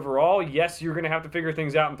that overall. Yes, you're going to have to figure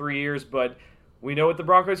things out in 3 years, but we know what the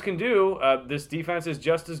Broncos can do. This defense is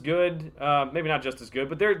just as good. Maybe not just as good,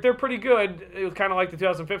 but they're pretty good. It was kind of like the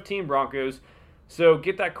 2015 Broncos. So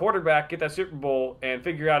get that quarterback, get that Super Bowl, and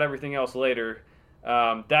figure out everything else later.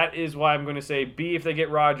 That is why I'm going to say B if they get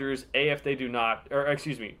Rodgers, A if they do not. Or,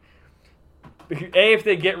 excuse me. A if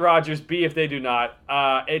they get Rodgers, B if they do not.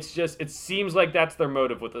 It seems like that's their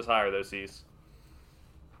motive with this hire, though, Cease.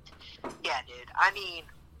 Yeah, dude. I mean,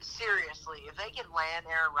 seriously, if they can land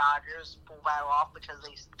Aaron Rodgers, pull that off because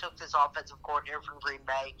they took this offensive coordinator from Green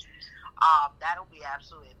Bay, that'll be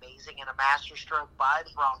absolutely amazing and a masterstroke by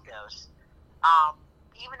the Broncos.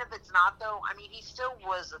 Even if it's not, though, I mean, he still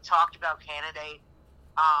was a talked-about candidate.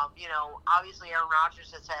 Obviously Aaron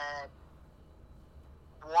Rodgers has had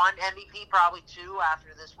one MVP, probably two,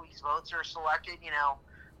 after this week's votes are selected.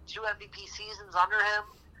 2 MVP seasons under him.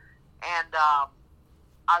 And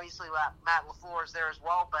obviously Matt LaFleur is there as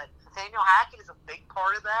well. But Nathaniel Hackett is a big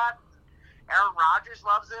part of that. Aaron Rodgers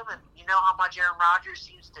loves him. And you know how much Aaron Rodgers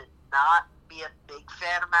seems to not be a big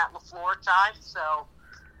fan of Matt LaFleur at times. So,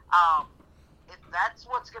 if that's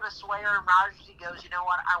what's going to sway Aaron Rodgers, he goes, you know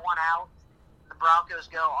what, I want out. The Broncos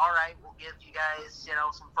go, all right, we'll give you guys,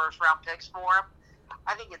 some first-round picks for him.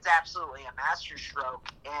 I think it's absolutely a masterstroke.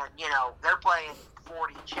 And, they're playing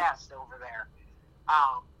 40 chess over there.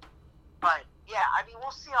 But, yeah, I mean,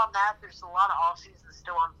 we'll see on that. There's a lot of offseason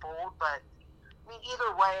still unfold. But, I mean,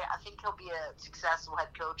 either way, I think he'll be a successful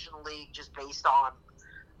head coach in the league just based on,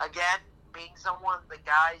 again, being someone the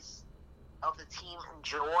guys of the team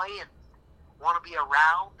enjoy and want to be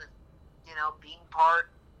around, and being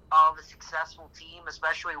part of a successful team,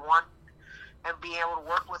 especially one, and be able to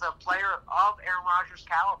work with a player of Aaron Rodgers'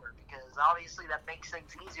 caliber, because obviously that makes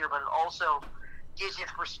things easier, but it also gives you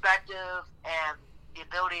perspective and the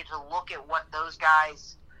ability to look at what those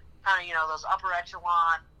guys, kind of those upper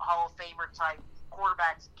echelon Hall of Famer type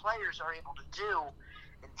quarterbacks and players are able to do,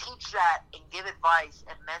 and teach that and give advice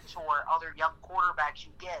and mentor other young quarterbacks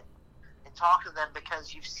you get. And talk to them,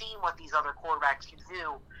 because you've seen what these other quarterbacks can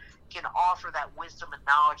do, can offer that wisdom and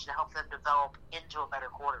knowledge to help them develop into a better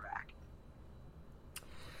quarterback.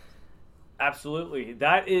 Absolutely.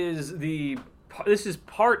 This is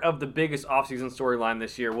part of the biggest offseason storyline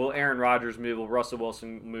this year. Will Aaron Rodgers move? Will Russell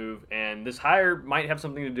Wilson move? And this hire might have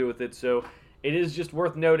something to do with it. So it is just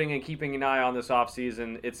worth noting and keeping an eye on this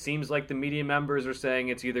offseason. It seems like the media members are saying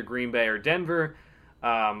it's either Green Bay or Denver.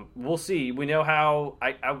 We'll see. We know how,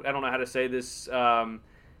 I don't know how to say this,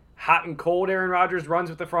 hot and cold Aaron Rodgers runs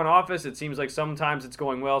with the front office. It seems like sometimes it's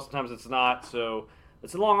going well, sometimes it's not. So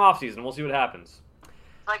it's a long offseason. We'll see what happens.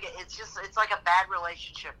 It's like a bad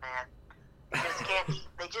relationship, man.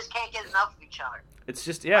 They just can't get enough of each other. It's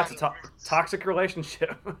just, it's a toxic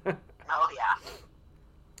relationship. Oh, yeah.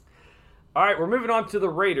 All right, we're moving on to the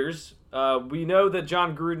Raiders. We know that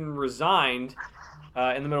John Gruden resigned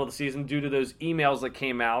in the middle of the season due to those emails that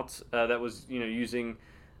came out that was, using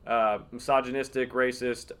misogynistic,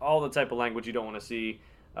 racist, all the type of language you don't want to see,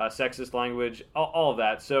 sexist language, all of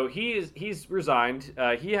that. So he's resigned.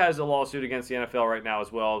 He has a lawsuit against the NFL right now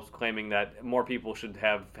as well, claiming that more people should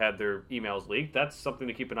have had their emails leaked. That's something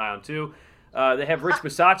to keep an eye on too. They have Rich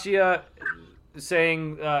Bisaccia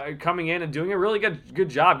saying coming in and doing a really good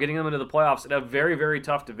job getting them into the playoffs in a very, very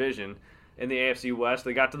tough division. in the AFC West.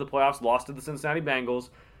 They got to the playoffs, lost to the Cincinnati Bengals.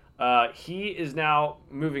 He is now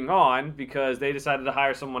moving on because they decided to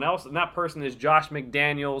hire someone else, and that person is Josh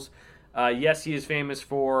McDaniels. Yes, he is famous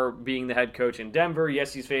for being the head coach in Denver.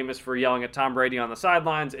 Yes, he's famous for yelling at Tom Brady on the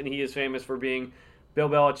sidelines, and he is famous for being Bill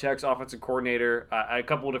Belichick's offensive coordinator at a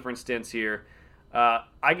couple of different stints here.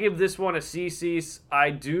 I give this one a C.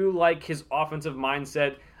 I do like his offensive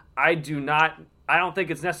mindset. I don't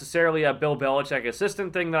think it's necessarily a Bill Belichick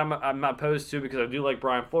assistant thing that I'm not opposed to, because I do like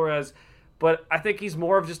Brian Flores. But I think he's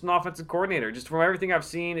more of just an offensive coordinator. Just from everything I've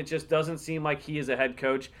seen, it just doesn't seem like he is a head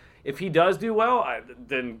coach. If he does do well,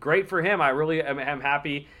 then great for him. I really am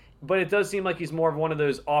happy. But it does seem like he's more of one of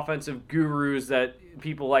those offensive gurus that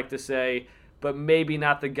people like to say, but maybe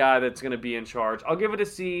not the guy that's going to be in charge. I'll give it a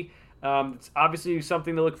C. It's obviously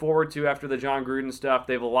something to look forward to after the John Gruden stuff.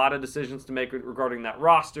 They have a lot of decisions to make regarding that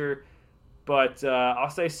roster. But I'll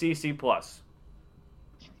say C+. Yeah, I'm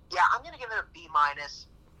going to give it a B-,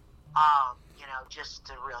 just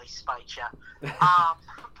to really spite you.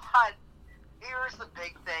 But here's the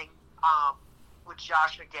big thing with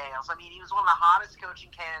Josh McDaniels. I mean, he was one of the hottest coaching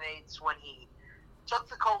candidates when he took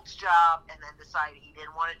the Colts job and then decided he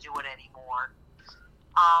didn't want to do it anymore.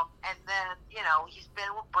 And then, he's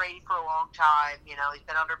been with Brady for a long time. He's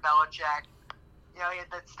been under Belichick. He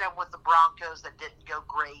had that stint with the Broncos that didn't go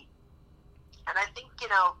great. And I think,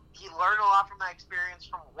 he learned a lot from that experience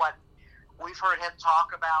from what we've heard him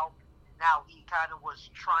talk about. Now, he kind of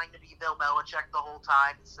was trying to be Bill Belichick the whole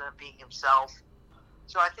time instead of being himself.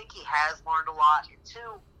 So I think he has learned a lot. And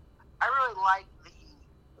two, I really like the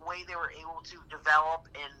way they were able to develop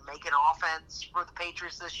and make an offense for the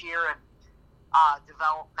Patriots this year and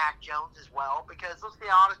develop Mac Jones as well. Because let's be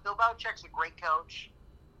honest, Bill Belichick's a great coach,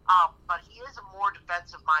 but he is a more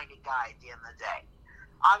defensive-minded guy at the end of the day.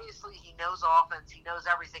 Obviously, he knows offense. He knows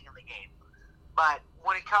everything in the game. But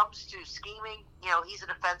when it comes to scheming, he's a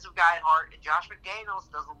defensive guy at heart. And Josh McDaniels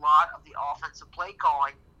does a lot of the offensive play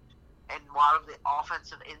calling and a lot of the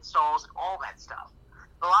offensive installs and all that stuff.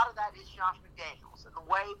 A lot of that is Josh McDaniels. And the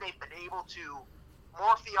way they've been able to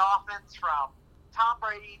morph the offense from Tom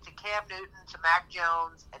Brady to Cam Newton to Mac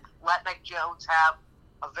Jones and let Mac Jones have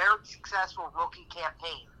a very successful rookie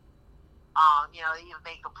campaign. They even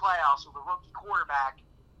make the playoffs with a rookie quarterback.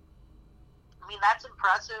 I mean, that's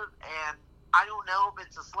impressive, and I don't know if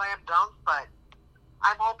it's a slam dunk, but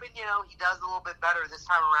I'm hoping, he does a little bit better this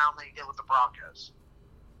time around than he did with the Broncos.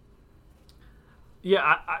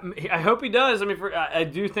 Yeah, I hope he does. I mean, I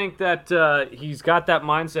do think that he's got that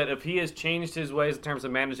mindset. If he has changed his ways in terms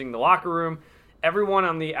of managing the locker room, everyone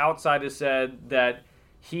on the outside has said that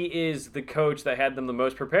he is the coach that had them the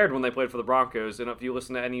most prepared when they played for the Broncos. And if you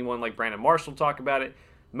listen to anyone like Brandon Marshall talk about it,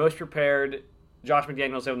 most prepared, Josh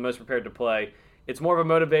McDaniels have the most prepared to play. It's more of a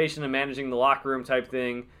motivation and managing the locker room type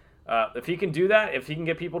thing. If he can do that, if he can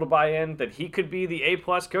get people to buy in, that he could be the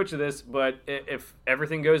A-plus coach of this. But if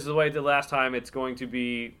everything goes the way it did last time, it's going to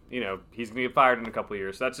be, he's going to get fired in a couple of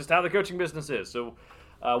years. So that's just how the coaching business is. So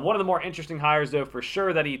one of the more interesting hires, though, for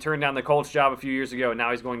sure, that he turned down the Colts job a few years ago, and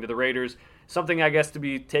now he's going to the Raiders. Something I guess to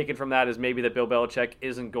be taken from that is maybe that Bill Belichick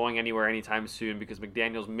isn't going anywhere anytime soon because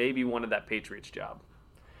McDaniels maybe wanted that Patriots job.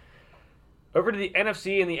 Over to the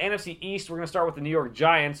NFC. In the NFC East, we're going to start with the New York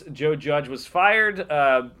Giants. Joe Judge was fired.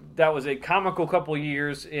 That was a comical couple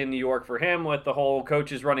years in New York for him with the whole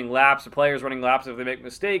coaches running laps, the players running laps if they make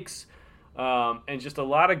mistakes, and just a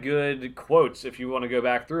lot of good quotes if you want to go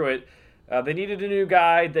back through it. They needed a new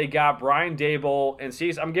guy. They got Brian Daboll. And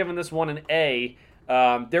see, I'm giving this one an A.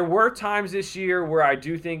 There were times this year where I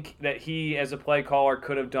do think that he, as a play caller,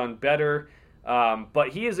 could have done better. But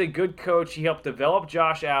he is a good coach. He helped develop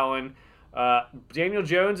Josh Allen. Daniel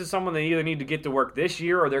Jones is someone they either need to get to work this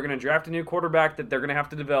year or they're going to draft a new quarterback that they're going to have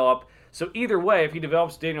to develop. So either way, if he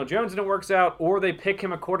develops Daniel Jones and it works out, or they pick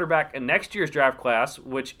him a quarterback in next year's draft class,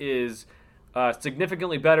 which is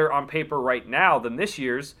significantly better on paper right now than this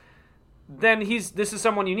year's, then this is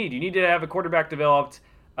someone you need. You need to have a quarterback developed.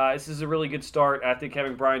 This is a really good start. I think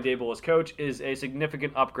having Brian Daboll as coach is a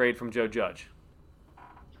significant upgrade from Joe Judge.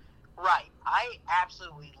 Right. I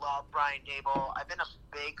absolutely love Brian Daboll. I've been a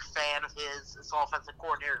big fan of his as offensive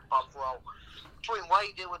coordinator in Buffalo. Between what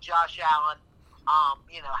he did with Josh Allen,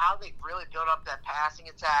 how they really built up that passing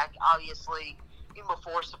attack. Obviously, even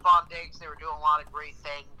before Stephon Diggs, they were doing a lot of great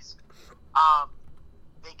things.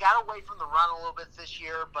 They got away from the run a little bit this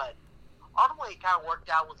year, but ultimately it kind of worked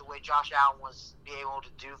out with the way Josh Allen was being able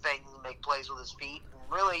to do things and make plays with his feet. And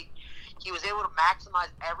really, he was able to maximize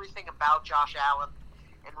everything about Josh Allen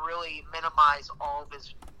and really minimize all of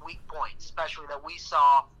his weak points, especially that we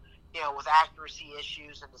saw, with accuracy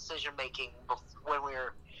issues and decision-making when we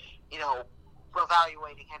were,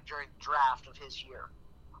 evaluating him during the draft of his year.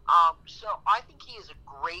 So I think he is a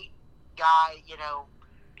great guy.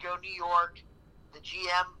 Go New York. The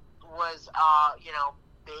GM was,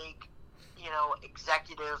 big,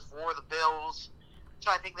 executive for the Bills. So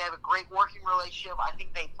I think they have a great working relationship. I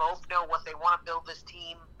think they both know what they want to build this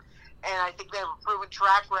team. And I think they have a proven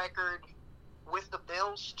track record with the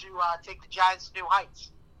Bills to take the Giants to new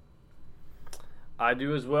heights. I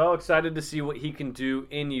do as well. Excited to see what he can do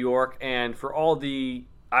in New York and for all the,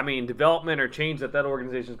 development or change that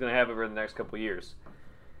organization is going to have over the next couple of years.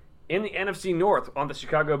 In the NFC North, on the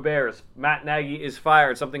Chicago Bears, Matt Nagy is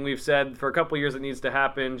fired, something we've said for a couple of years that needs to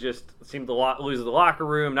happen. Just seemed to lose the locker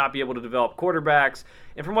room, not be able to develop quarterbacks.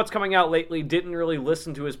 And from what's coming out lately, didn't really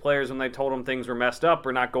listen to his players when they told him things were messed up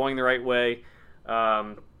or not going the right way.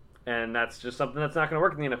 And that's just something that's not going to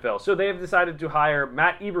work in the NFL. So they have decided to hire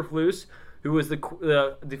Matt Eberflus, who was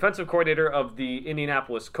the defensive coordinator of the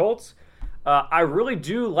Indianapolis Colts. I really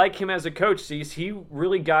do like him as a coach, Cease. He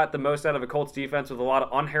really got the most out of a Colts defense with a lot of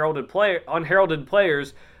unheralded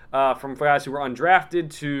players, from guys who were undrafted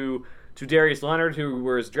to Darius Leonard, who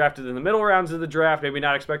was drafted in the middle rounds of the draft, maybe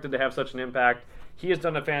not expected to have such an impact. He has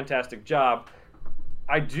done a fantastic job.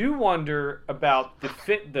 I do wonder about the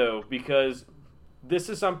fit, though, because this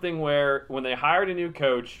is something where when they hired a new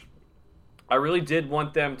coach, I really did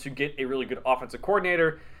want them to get a really good offensive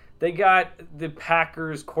coordinator. They got the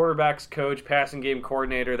Packers quarterbacks coach, passing game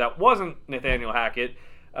coordinator. That wasn't Nathaniel Hackett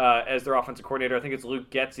as their offensive coordinator. I think it's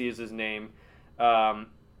Luke Getsy is his name. I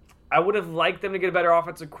would have liked them to get a better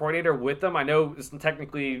offensive coordinator with them. I know it's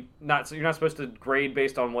technically not, so you're not supposed to grade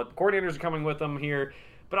based on what coordinators are coming with them here.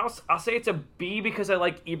 But I'll say it's a B because I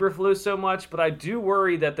like Eberflus so much. But I do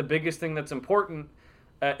worry that the biggest thing that's important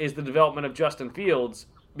is the development of Justin Fields,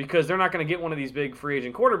 because they're not going to get one of these big free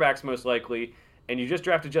agent quarterbacks most likely. And you just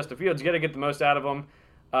drafted Justin Fields, you got to get the most out of him.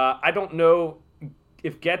 I don't know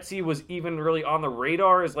if Getsy was even really on the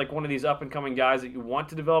radar as like one of these up-and-coming guys that you want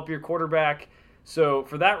to develop your quarterback. So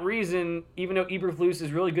for that reason, even though Eberflus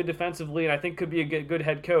is really good defensively and I think could be a good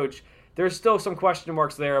head coach, there's still some question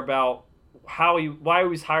marks there about why he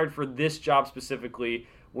was hired for this job specifically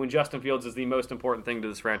when Justin Fields is the most important thing to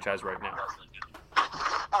this franchise right now.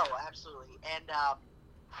 Oh, absolutely.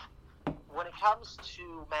 And when it comes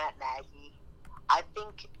to Matt Nagy, I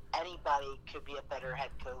think anybody could be a better head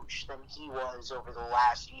coach than he was over the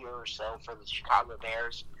last year or so for the Chicago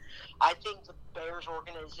Bears. I think the Bears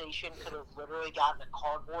organization could have literally gotten a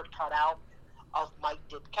cardboard cutout of Mike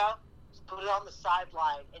Ditka, put it on the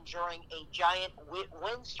sideline, and during a giant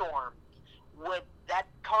windstorm, that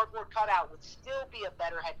cardboard cutout would still be a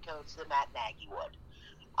better head coach than Matt Nagy would.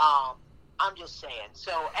 I'm just saying.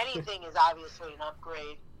 So anything is obviously an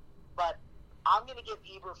upgrade, but I'm going to give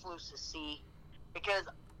Eberflus a C. Because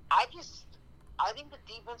I think the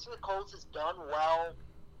defense of the Colts has done well,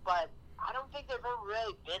 but I don't think they've ever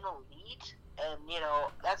really been elite. And,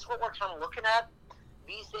 that's what we're kind of looking at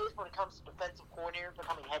these days when it comes to defensive coordinators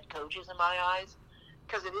becoming head coaches in my eyes,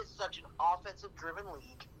 because it is such an offensive-driven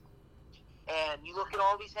league. And you look at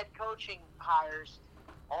all these head coaching hires,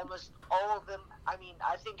 almost all of them, I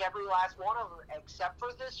think every last one of them, except for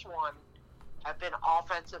this one, have been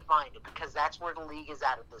offensive-minded, because that's where the league is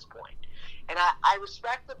at this point. And I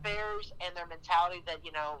respect the Bears and their mentality that,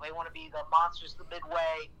 they want to be the monsters of the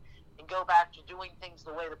midway and go back to doing things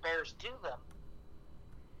the way the Bears do them.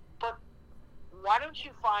 But why don't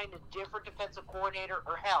you find a different defensive coordinator,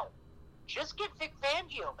 or hell, just get Vic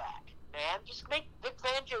Fangio back, man. Just make Vic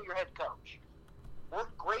Fangio your head coach.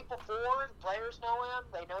 Worked great before. The players know him.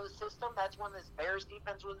 They know the system. That's when this Bears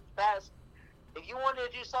defense was its best. If you wanted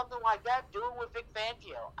to do something like that, do it with Vic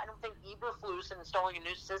Fangio. I don't think Eberflus and installing a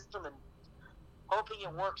new system and hoping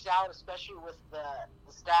it works out, especially with the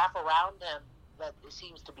staff around him that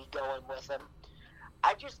seems to be going with him.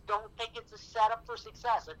 I just don't think it's a setup for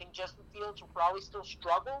success. I think Justin Fields will probably still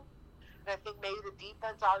struggle. And I think maybe the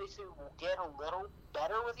defense obviously will get a little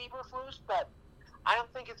better with Eberflus, but I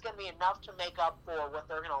don't think it's going to be enough to make up for what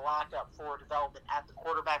they're going to lock up for development at the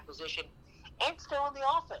quarterback position and still in the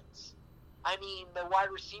offense. The wide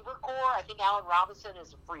receiver core, I think Allen Robinson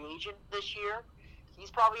is a free agent this year. He's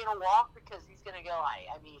probably going to walk because he's going to go,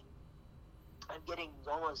 I'm getting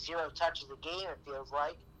almost 0 touches a game, it feels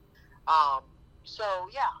like. I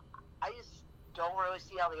just don't really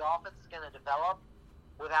see how the offense is going to develop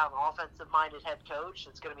without an offensive-minded head coach.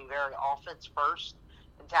 It's going to be very offense-first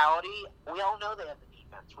mentality. We all know they have the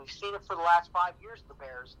defense. We've seen it for the last 5 years, the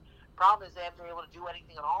Bears. Problem is they haven't been able to do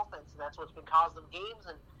anything on offense, and that's what's been causing them games,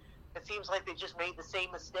 and it seems like they just made the same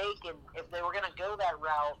mistake, and if they were going to go that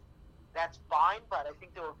route, that's fine, but I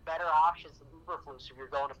think there were better options than Eberflus if you're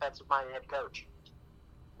going offensive-minded head coach.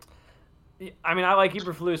 I mean, I like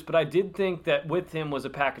Eberflus, but I did think that with him was a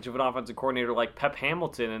package of an offensive coordinator like Pep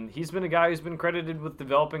Hamilton, and he's been a guy who's been credited with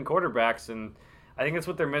developing quarterbacks, and I think that's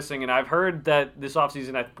what they're missing. And I've heard that this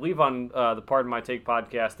offseason, I believe on the Pardon My Take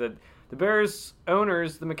podcast, that the Bears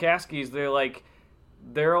owners, the McCaskies,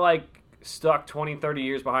 they're like stuck 20, 30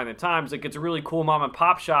 years behind the times. Like, it's a really cool mom and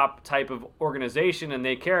pop shop type of organization, and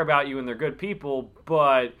they care about you and they're good people,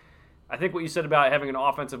 but I think what you said about having an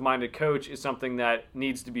offensive-minded coach is something that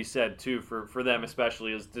needs to be said, too, for them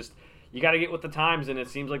especially, is just you got to get with the times, and it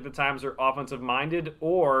seems like the times are offensive-minded,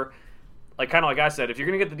 or, kind of like I said, if you're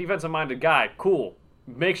going to get the defensive-minded guy, cool.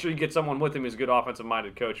 Make sure you get someone with him who's a good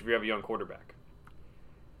offensive-minded coach if you have a young quarterback.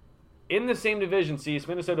 In the same division, Cease,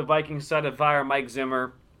 Minnesota Vikings decided to fire Mike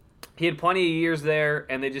Zimmer. He had plenty of years there,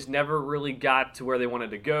 and they just never really got to where they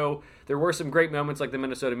wanted to go. There were some great moments like the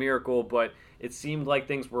Minnesota Miracle, but it seemed like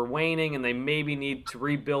things were waning, and they maybe need to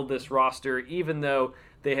rebuild this roster, even though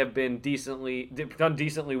they have been done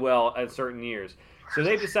decently well at certain years. So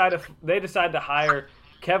they decided to hire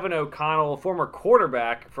Kevin O'Connell, a former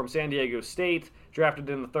quarterback from San Diego State, drafted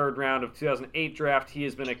in the third round of 2008 draft. He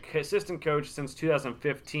has been an assistant coach since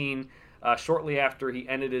 2015, shortly after he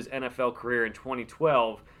ended his NFL career in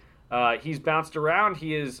 2012. He's bounced around.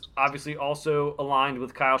 He is obviously also aligned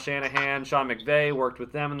with Kyle Shanahan, Sean McVay, worked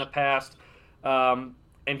with them in the past. And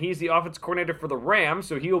he's the offensive coordinator for the Rams,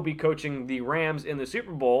 so he will be coaching the Rams in the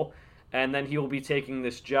Super Bowl, and then he will be taking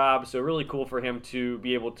this job. So really cool for him to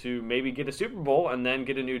be able to maybe get a Super Bowl and then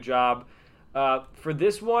get a new job. For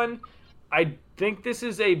this one, I think this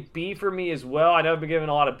is a B for me as well. I know I've been given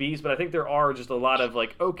a lot of Bs, but I think there are just a lot of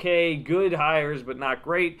okay, good hires, but not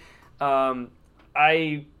great.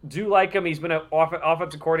 I do like him. He's been an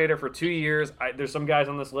offensive coordinator for 2 years. There's some guys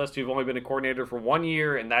on this list who've only been a coordinator for 1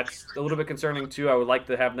 year, and that's a little bit concerning too. I would like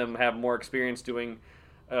to have them have more experience doing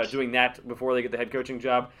that before they get the head coaching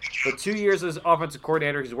job. But 2 years as offensive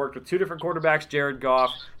coordinator, he's worked with 2 different quarterbacks, Jared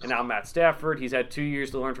Goff and now Matt Stafford. He's had 2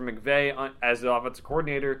 years to learn from McVay as the offensive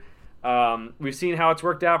coordinator. We've seen how it's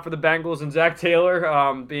worked out for the Bengals and Zach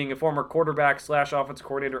Taylor, being a former quarterback / offensive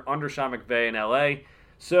coordinator under Sean McVay in LA.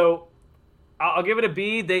 So I'll give it a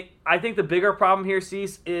B. I think the bigger problem here,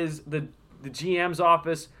 Cease, is the GM's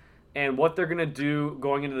office and what they're going to do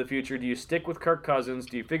going into the future. Do you stick with Kirk Cousins?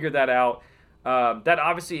 Do you figure that out? That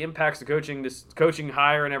obviously impacts the coaching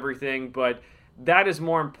hire and everything, but that is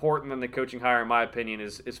more important than the coaching hire, in my opinion,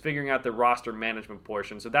 is figuring out the roster management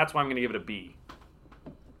portion. So that's why I'm going to give it a B.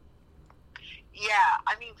 Yeah,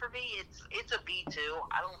 I mean, for me, it's a B too.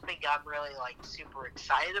 I don't think I'm really super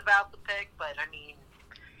excited about the pick, but I mean,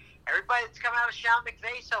 everybody that's come out of Sean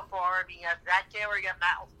McVay so far, I mean, you got Zach Taylor, you got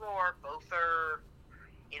Matt LaFleur, both are,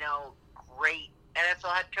 great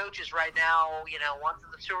NFL head coaches right now. One's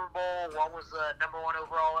in the Super Bowl, one was the number 1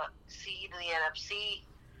 overall seed in the NFC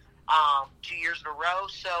 2 years in a row.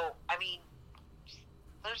 So, I mean,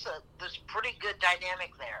 there's a pretty good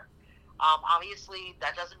dynamic there. Obviously,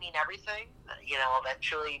 that doesn't mean everything.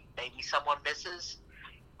 Eventually, maybe someone misses.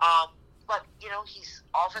 But, he's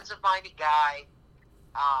offensive-minded guy.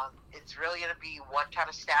 It's really going to be what kind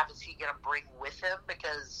of staff is he going to bring with him,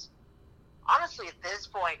 because honestly at this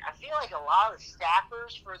point I feel like a lot of the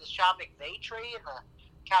staffers for the Sean McVay tree and the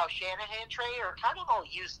Kyle Shanahan tree are kind of all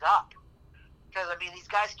used up, because I mean these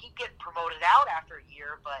guys keep getting promoted out after a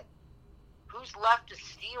year, but who's left to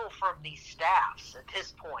steal from these staffs at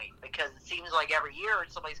this point? Because it seems like every year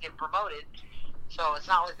somebody's getting promoted, so it's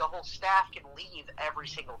not like the whole staff can leave every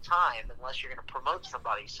single time unless you're going to promote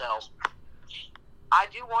somebody. So I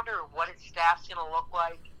do wonder what his staff's going to look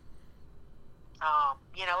like.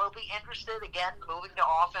 It'll be interested, again, moving to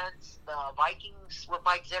offense. The Vikings with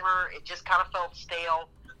Mike Zimmer, it just kind of felt stale.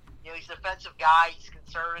 He's a defensive guy, he's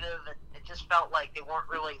conservative, and it just felt like they weren't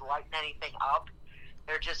really lighting anything up.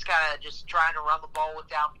 They're just kind of just trying to run the ball with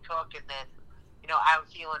Dalvin Cook, and then, I have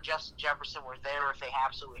a feeling Justin Jefferson was there if they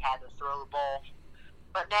absolutely had to throw the ball.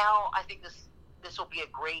 But now I think this will be a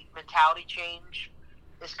great mentality change.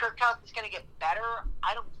 Is Kirk Cousins going to get better?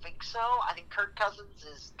 I don't think so. I think Kirk Cousins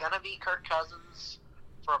is going to be Kirk Cousins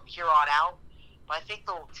from here on out. But I think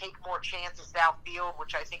they'll take more chances downfield,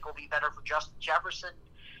 which I think will be better for Justin Jefferson.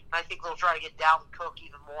 And I think they'll try to get Dalvin Cook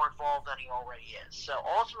even more involved than he already is. So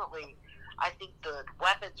ultimately, I think the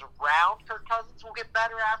weapons around Kirk Cousins will get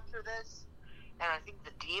better after this. And I think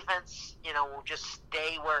the defense, will just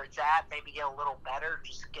stay where it's at, maybe get a little better,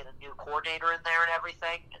 just get a new coordinator in there and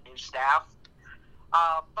everything, a new staff.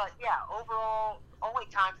 But yeah, overall, only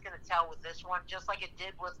time's going to tell with this one, just like it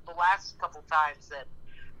did with the last couple times that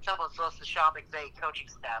someone's lost the Sean McVay coaching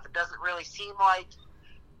staff. It doesn't really seem like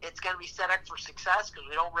it's going to be set up for success because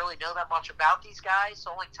we don't really know that much about these guys.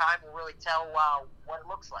 So only time will really tell what it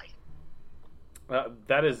looks like.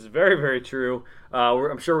 That is very, very true.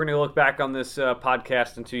 I'm sure we're going to look back on this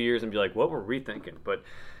podcast in 2 years and be like, what were we thinking? But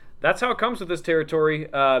that's how it comes with this territory.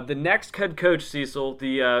 The next head coach, Cecil,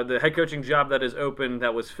 the head coaching job that is open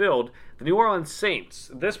that was filled, the New Orleans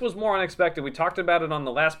Saints. This was more unexpected. We talked about it on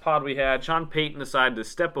the last pod we had. Sean Payton decided to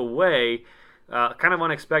step away kind of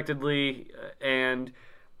unexpectedly, and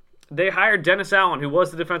they hired Dennis Allen, who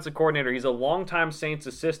was the defensive coordinator. He's a longtime Saints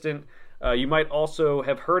assistant. You might also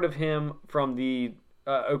have heard of him from the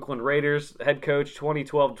Oakland Raiders head coach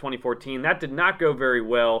 2012 to 2014. That did not go very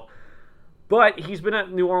well, but he's been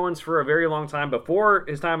at New Orleans for a very long time, before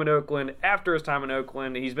his time in Oakland, after his time in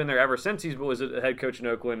Oakland. He's been there ever since he was a head coach in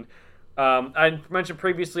Oakland. I mentioned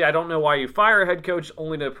previously, I don't know why you fire a head coach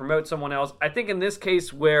only to promote someone else. I think in this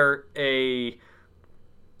case where I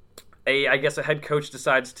guess a head coach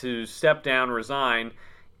decides to step down, resign,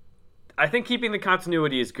 I think keeping the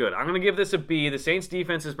continuity is good. I'm going to give this a B. The Saints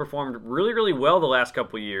defense has performed really, really well the last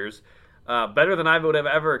couple of years, better than I would have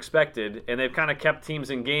ever expected, and they've kind of kept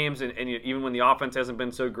teams in games, and even when the offense hasn't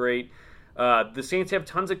been so great. The Saints have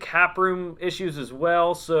tons of cap room issues as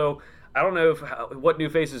well, so I don't know what new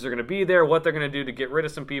faces are going to be there, what they're going to do to get rid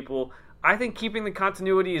of some people. I think keeping the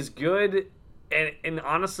continuity is good, and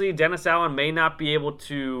honestly, Dennis Allen may not be able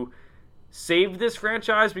to save this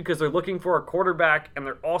franchise because they're looking for a quarterback, and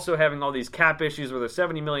they're also having all these cap issues where they're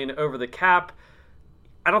 $70 million over the cap.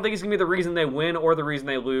 I don't think it's going to be the reason they win or the reason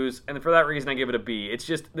they lose, and for that reason I give it a B. It's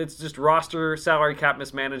just roster salary cap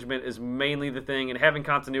mismanagement is mainly the thing, and having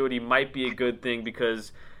continuity might be a good thing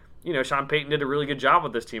because, Sean Payton did a really good job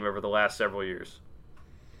with this team over the last several years.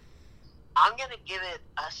 I'm going to give it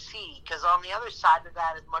a C because on the other side of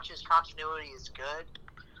that, as much as continuity is good,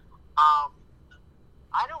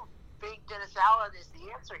 I don't think Dennis Allen is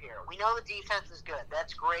the answer here. We know the defense is good.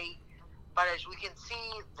 That's great. But as we can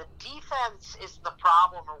see, the defense is the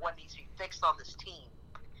problem or what needs to be fixed on this team.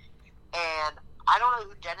 And I don't know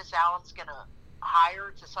who Dennis Allen's going to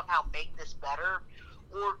hire to somehow make this better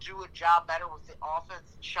or do a job better with the offense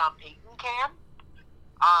than Sean Payton can.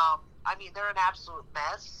 They're an absolute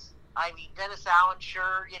mess. Dennis Allen,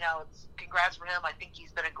 sure, it's congrats for him. I think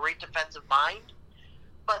he's been a great defensive mind.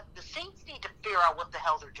 But the Saints need to figure out what the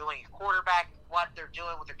hell they're doing at quarterback, what they're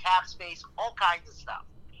doing with their cap space, all kinds of stuff.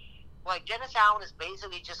 Like, Dennis Allen is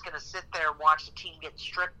basically just going to sit there and watch the team get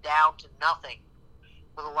stripped down to nothing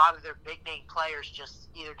with a lot of their big-name players just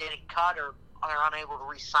either getting cut or are unable to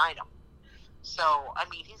re-sign them. So,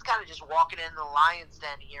 he's kind of just walking into the Lions'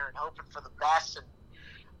 den here and hoping for the best, and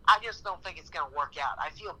I just don't think it's going to work out. I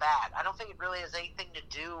feel bad. I don't think it really has anything to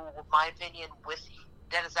do, with my opinion, with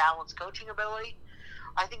Dennis Allen's coaching ability.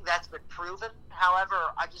 I think that's been proven. However,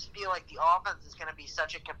 I just feel like the offense is going to be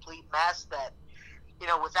such a complete mess that,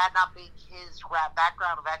 with that not being his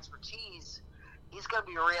background of expertise, he's going to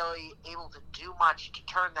be really able to do much to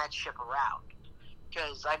turn that ship around.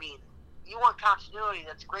 Because, you want continuity,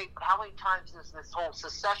 that's great, but how many times does this whole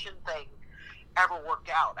secession thing ever work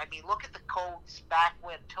out? Look at the Colts back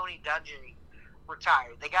when Tony Dungy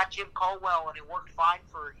retired. They got Jim Caldwell, and it worked fine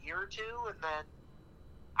for a year or two, and then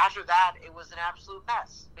after that, it was an absolute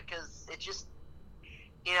mess because it just,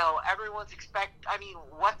 everyone's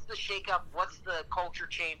what's the shakeup? What's the culture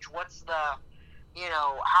change? What's the,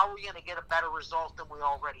 how are we going to get a better result than we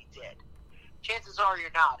already did? Chances are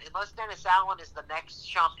you're not. Unless Dennis Allen is the next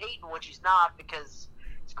Sean Payton, which he's not because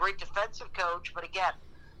he's a great defensive coach, but again,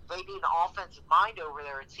 they need an offensive mind over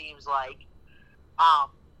there, it seems like.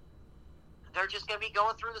 They're just going to be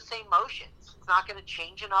going through the same motions. It's not going to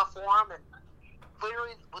change enough for them, and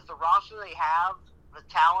clearly, with the roster they have, the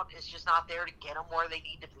talent is just not there to get them where they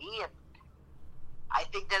need to be. And I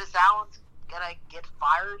think Dennis Allen's going to get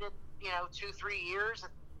fired in, 2-3 years.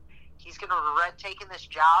 And he's going to regret taking this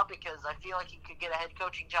job because I feel like he could get a head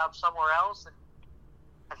coaching job somewhere else. And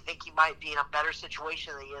I think he might be in a better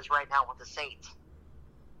situation than he is right now with the Saints.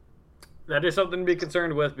 That is something to be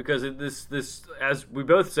concerned with because this, as we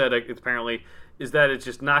both said, apparently, is that it's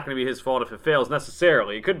just not going to be his fault if it fails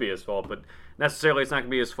necessarily. It could be his fault, but necessarily it's not going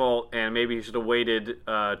to be his fault, and maybe he should have waited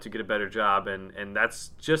to get a better job, and that's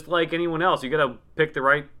just like anyone else. You got to pick the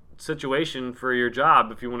right situation for your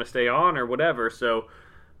job if you want to stay on or whatever. So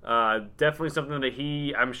definitely something that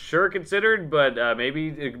he, I'm sure, considered, but maybe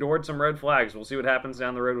ignored some red flags. We'll see what happens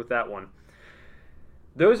down the road with that one.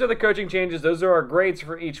 Those are the coaching changes. Those are our grades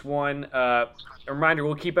for each one. A reminder,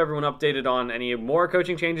 we'll keep everyone updated on any more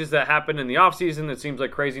coaching changes that happen in the offseason. It seems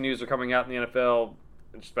like crazy news are coming out in the NFL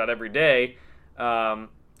just about every day.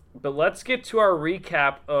 But let's get to our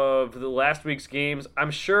recap of the last week's games.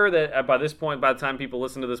 I'm sure that by this point, by the time people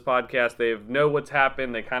listen to this podcast, they know what's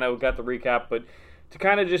happened. They kind of got the recap. But to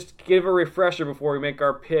kind of just give a refresher before we make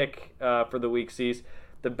our pick for the week, Cease,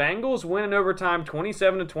 the Bengals win in overtime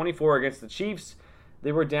 27-24 against the Chiefs.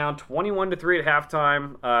 They were down 21-3 at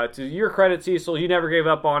halftime. To your credit, Cecil, you never gave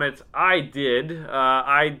up on it. I did.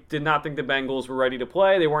 I did not think the Bengals were ready to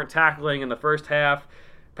play. They weren't tackling in the first half.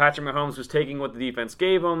 Patrick Mahomes was taking what the defense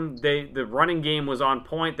gave them. The running game was on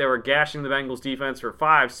point. They were gashing the Bengals defense for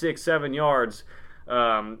 5, 6, 7 yards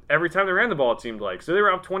every time they ran the ball, it seemed like. So they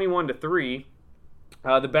were up 21-3.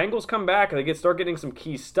 The Bengals come back and they start getting some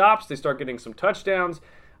key stops. They start getting some touchdowns.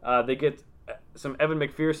 They get some Evan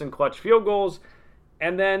McPherson clutch field goals.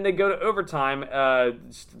 And then they go to overtime.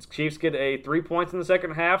 Chiefs get 3 points in the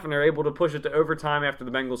second half, and they're able to push it to overtime after the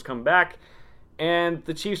Bengals come back. And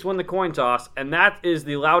the Chiefs win the coin toss. And that is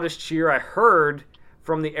the loudest cheer I heard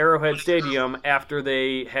from the Arrowhead Stadium after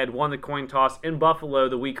they had won the coin toss in Buffalo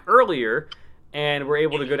the week earlier and were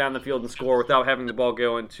able to go down the field and score without having the ball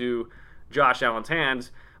go into Josh Allen's hands.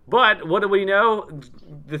 But what do we know?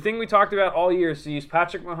 The thing we talked about all year, sees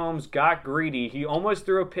Patrick Mahomes got greedy. He almost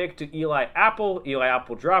threw a pick to Eli Apple. Eli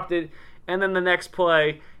Apple dropped it. And then the next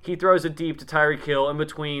play, he throws it deep to Tyreek Hill in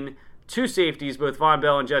between two safeties, both Von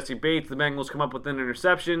Bell and Jesse Bates. The Bengals come up with an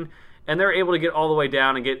interception, and they're able to get all the way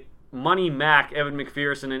down and get Money Mac, Evan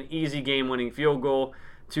McPherson, an easy game-winning field goal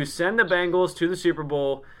to send the Bengals to the Super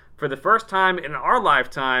Bowl for the first time in our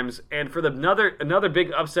lifetimes, and for another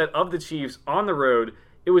big upset of the Chiefs on the road.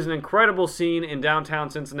 It was an incredible scene in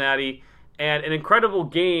downtown Cincinnati and an incredible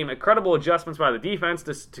game, incredible adjustments by the defense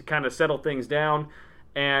to kind of settle things down.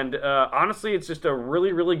 And honestly, it's just a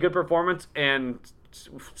really, really good performance. And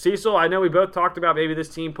Cecil, I know we both talked about maybe this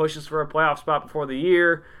team pushes for a playoff spot before the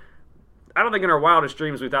year. I don't think in our wildest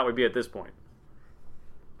dreams we thought we'd be at this point.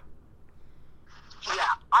 Yeah,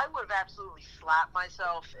 I would have absolutely slapped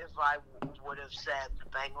myself if I would have said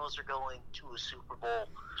the Bengals are going to a Super Bowl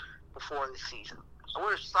before the season. I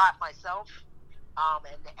would have slapped myself,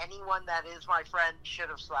 and anyone that is my friend should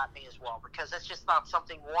have slapped me as well, because that's just not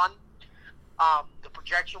something, one, the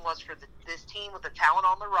projection was for this team with the talent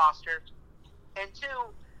on the roster, and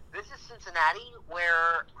two, this is Cincinnati,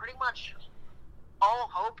 where pretty much all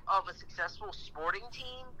hope of a successful sporting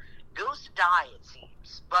team goes to die, it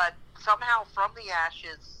seems. But somehow from the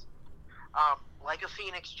ashes, like a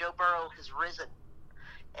phoenix, Joe Burrow has risen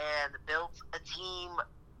and built a team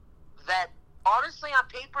that honestly, on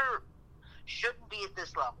paper, shouldn't be at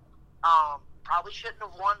this level. Probably shouldn't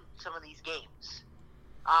have won some of these games.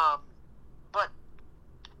 But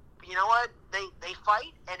you know what? They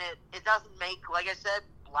fight, and it doesn't make, like I said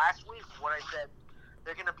last week, what I said,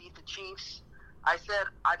 they're going to beat the Chiefs. I said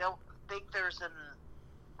I don't think there's a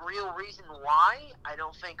real reason why. I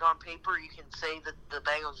don't think on paper you can say that the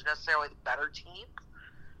Bengals are necessarily the better team.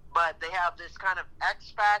 But they have this kind of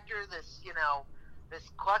X factor, this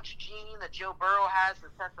clutch gene that Joe Burrow has, the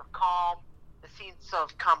sense of calm, the sense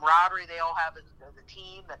of camaraderie they all have as a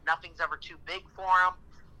team, that nothing's ever too big for them.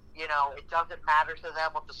 You know, it doesn't matter to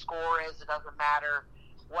them what the score is. It doesn't matter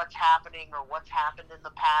what's happening or what's happened in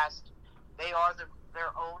the past. They are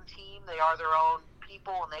their own team. They are their own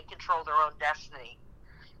people, and they control their own destiny.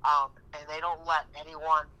 And they don't let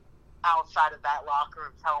anyone outside of that locker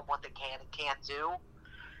room tell them what they can and can't do.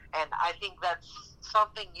 And I think that's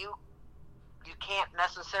something you can't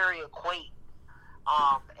necessarily equate,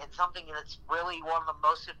 and something that's really one of the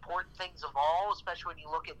most important things of all, especially when you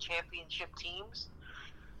look at championship teams,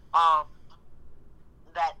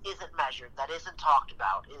 that isn't measured, that isn't talked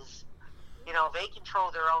about, is, they control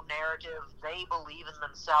their own narrative, they believe in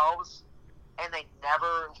themselves, and they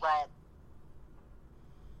never let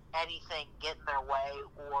anything get in their way,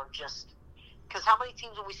 or just, because how many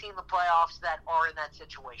teams have we seen in the playoffs that are in that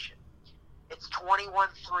situation? It's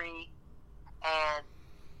 21-3, and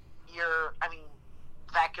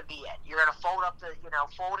that could be it. You're going to fold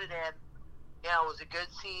it in. It was a good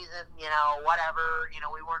season, whatever.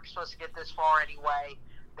 We weren't supposed to get this far anyway.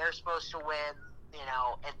 They're supposed to win,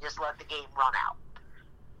 and just let the game run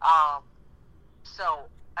out.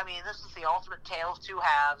 This is the ultimate tale of two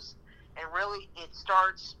halves, and really it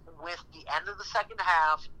starts with the end of the second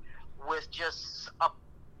half with just a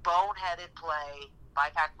boneheaded play by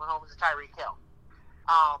Patrick Mahomes and Tyreek Hill.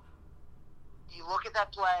 You look at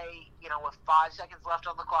that play, with 5 seconds left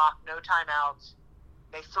on the clock, no timeouts.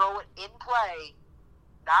 They throw it in play,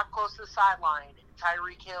 not close to the sideline.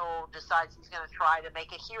 Tyreek Hill decides he's going to try to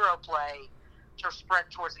make a hero play to sprint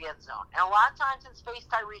towards the end zone. And a lot of times in space,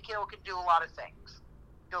 Tyreek Hill can do a lot of things.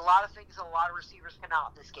 A lot of things that a lot of receivers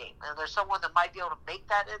cannot in this game. And there's someone that might be able to make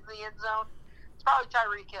that in the end zone. It's probably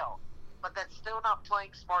Tyreek Hill. But that's still not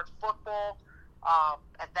playing smart football.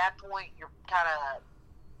 At that point, you're kind of,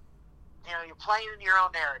 you're playing in your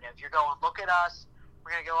own narrative. You're going, look at us.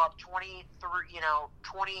 We're going to go up 28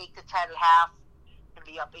 to 10 at half, and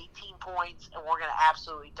be up 18 points, and we're going to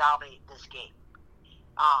absolutely dominate this game.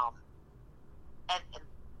 And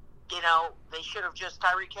they should have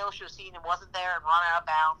Tyreek Hill should have seen him wasn't there and run out of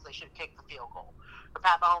bounds. They should have kicked the field goal. Or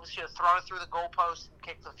Pat Mahomes should have thrown it through the goalpost and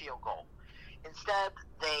kicked the field goal. Instead,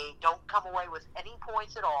 they don't come away with any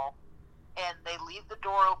points at all, and they leave the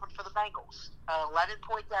door open for the Bengals. An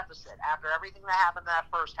 11-point deficit after everything that happened in that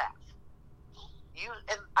first half.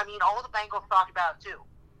 All the Bengals talked about it too.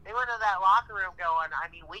 They went into that locker room going,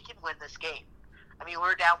 we can win this game. We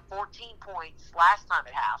were down 14 points last time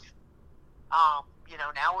at half.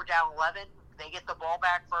 Now we're down 11. They get the ball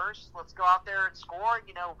back first. Let's go out there and score.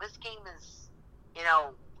 This game is,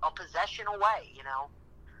 a possession away,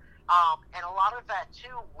 And a lot of that,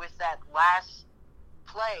 too, with that last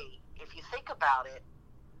play, if you think about it,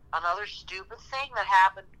 another stupid thing that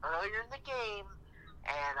happened earlier in the game,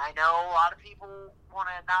 and I know a lot of people want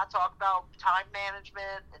to not talk about time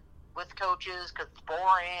management and with coaches because it's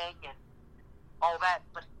boring and all that,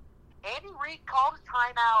 but Andy Reid called a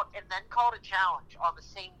timeout and then called a challenge on the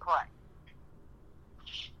same play.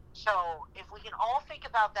 So if we can all think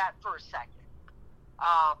about that for a second,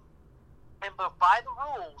 but by the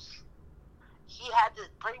rules, he had to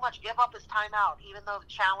pretty much give up his timeout, even though the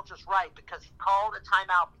challenge was right, because he called a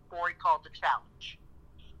timeout before he called the challenge.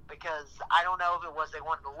 Because I don't know if it was they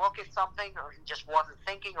wanted to look at something or he just wasn't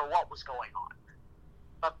thinking or what was going on.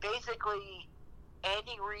 But basically,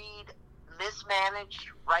 Andy Reid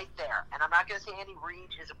mismanaged right there. And I'm not going to say Andy Reid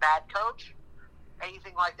is a bad coach,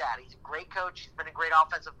 anything like that. He's a great coach. He's been a great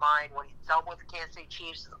offensive mind. What he's done with the Kansas City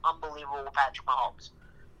Chiefs is unbelievable with Patrick Mahomes.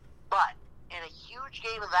 But in a huge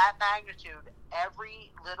game of that magnitude,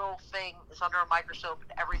 every little thing is under a microscope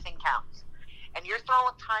and everything counts. And you're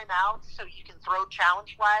throwing timeouts so you can throw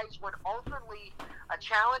challenge flags when ultimately a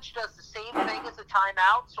challenge does the same thing as a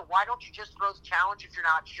timeout. So why don't you just throw the challenge if you're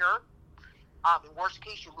not sure? In worst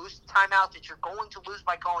case, you lose the timeout that you're going to lose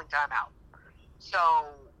by calling timeout. So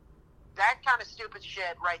that kind of stupid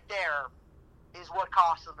shit right there is what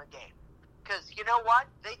cost them the game. Because you know what?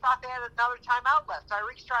 They thought they had another timeout left.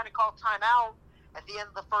 Tyreek's trying to call timeout at the end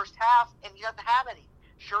of the first half, and he doesn't have any.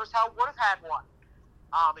 Sure as hell would have had one.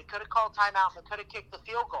 He could have called timeout and could have kicked the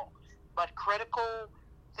field goal. But critical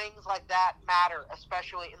things like that matter,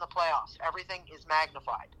 especially in the playoffs. Everything is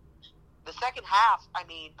magnified. The second half,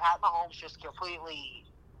 Pat Mahomes just completely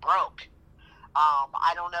broke.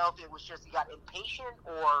 I don't know if it was just he got impatient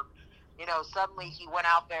or, suddenly he went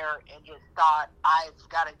out there and just thought, I've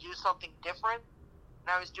got to do something different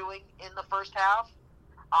than I was doing in the first half.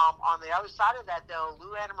 On the other side of that, though,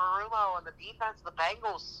 Lou Anarumo and the defense of the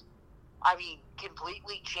Bengals,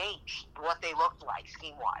 completely changed what they looked like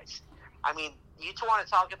scheme-wise. You two want to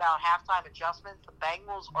talk about halftime adjustments. The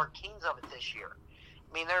Bengals are kings of it this year.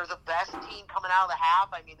 They're the best team coming out of the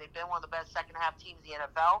half. They've been one of the best second-half teams in the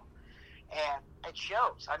NFL, and it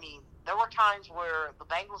shows. There were times where the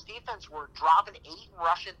Bengals defense were dropping 8 and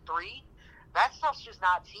rushing 3. That stuff's just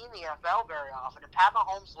not seen in the NFL very often, and Pat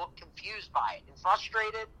Mahomes looked confused by it and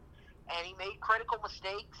frustrated, and he made critical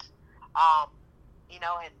mistakes.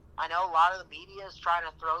 And I know a lot of the media is trying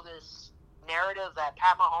to throw this narrative that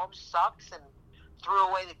Pat Mahomes sucks and threw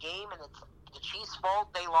away the game, and it's the Chiefs'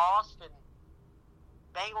 fault they lost, and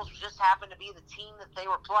Bengals just happened to be the team that they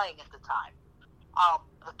were playing at the time.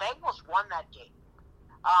 The Bengals won that game.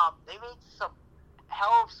 They made some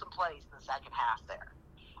hell of some plays in the second half there.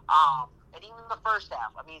 And even in the first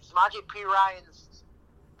half. Samaje Perine's,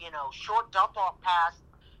 short dump-off pass,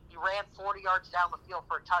 he ran 40 yards down the field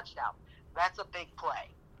for a touchdown. That's a big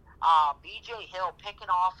play. B.J. Hill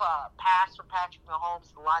picking off a pass from Patrick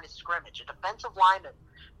Mahomes at the line of scrimmage. A defensive lineman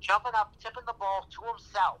jumping up, tipping the ball to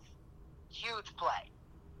himself. Huge play.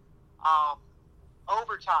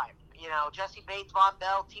 Overtime. Jesse Bates, Von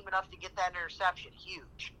Bell teaming up to get that interception.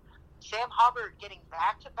 Huge. Sam Hubbard getting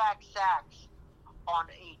back-to-back sacks on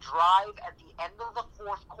a drive at the end of the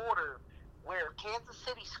fourth quarter where Kansas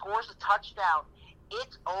City scores a touchdown.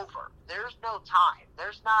 It's over. There's no time.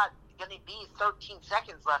 There's not going to be 13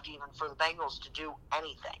 seconds left even for the Bengals to do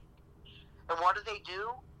anything. And what do?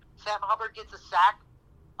 Sam Hubbard gets a sack,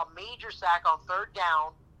 a major sack on third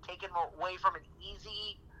down, taking them away from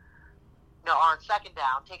on second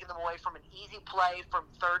down, taking them away from an easy play from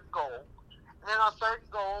third goal. And then on third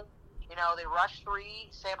goal, they rush 3.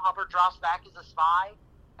 Sam Hubbard drops back as a spy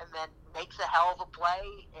and then makes a hell of a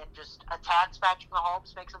play and just attacks Patrick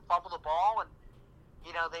Mahomes, makes him fumble the ball, and,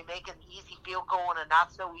 they make an easy field goal and a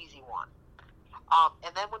not-so-easy one.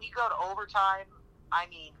 And then when you go to overtime,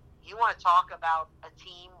 you want to talk about a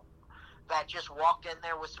team that just walked in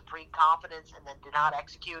there with supreme confidence and then did not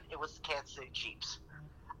execute. It was the Kansas City Chiefs.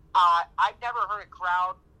 I've never heard a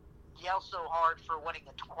crowd yell so hard for winning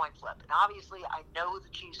a coin flip. And obviously, I know who the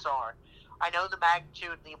Chiefs are. I know the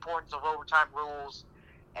magnitude and the importance of overtime rules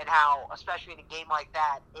and how, especially in a game like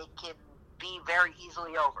that, it can be very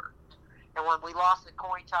easily over. And when we lost the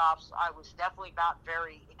coin toss, I was definitely not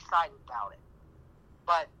very excited about it.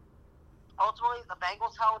 But ultimately, the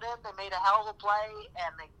Bengals held in. They made a hell of a play,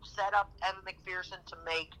 and they set up Evan McPherson to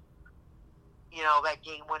make, that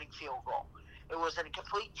game-winning field goal. It was a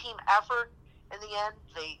complete team effort. In the end,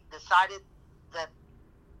 they decided that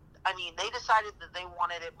they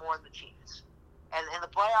wanted it more than the Chiefs. And in the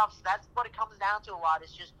playoffs, that's what it comes down to a lot.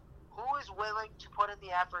 Is just who is willing to put in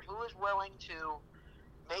the effort, who is willing to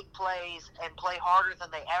make plays and play harder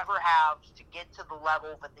than they ever have to get to the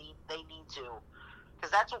level that they need to.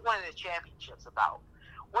 Because that's what winning a championship's about.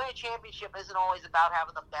 Winning a championship isn't always about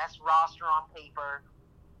having the best roster on paper.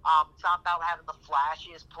 It's not about having the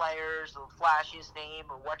flashiest players, the flashiest name,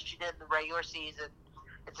 or what you did in the regular season.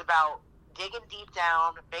 It's about digging deep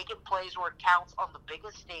down, making plays where it counts on the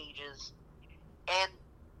biggest stages, and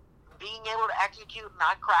being able to execute and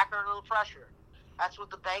not crack under the pressure. That's what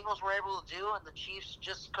the Bengals were able to do, and the Chiefs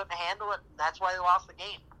just couldn't handle it, and that's why they lost the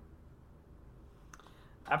game.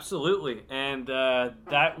 Absolutely, and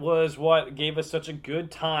that was what gave us such a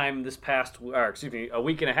good time a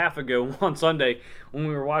week and a half ago on Sunday when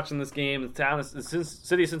we were watching this game. The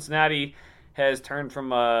city of Cincinnati has turned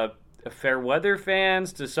from a fair weather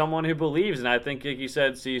fans to someone who believes, and I think, like you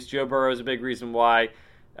said, Cease, Joe Burrow is a big reason why.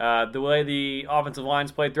 The way the offensive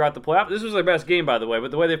lines played throughout the playoffs, this was their best game, by the way,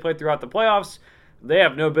 but the way they played throughout the playoffs, they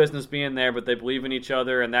have no business being there, but they believe in each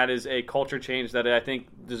other, and that is a culture change that I think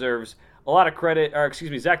deserves a lot of credit,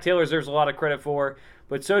 Zach Taylor deserves a lot of credit for,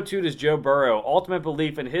 but so too does Joe Burrow. Ultimate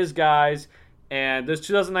belief in his guys, and this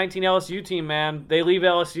 2019 LSU team, man, they leave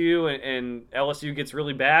LSU, and LSU gets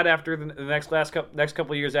really bad after the next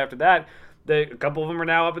couple of years after that. A couple of them are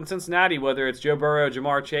now up in Cincinnati, whether it's Joe Burrow,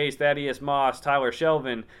 Jamar Chase, Thaddeus Moss, Tyler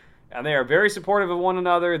Shelvin, and they are very supportive of one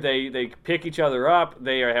another. They pick each other up.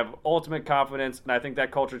 They have ultimate confidence, and I think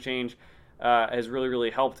that culture change has really, really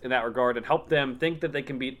helped in that regard and helped them think that they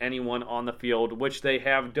can beat anyone on the field, which they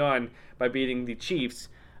have done by beating the Chiefs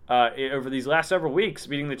over these last several weeks.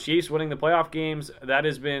 Beating the Chiefs, winning the playoff games, that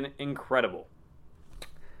has been incredible.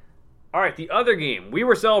 All right, the other game. We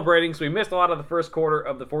were celebrating, so we missed a lot of the first quarter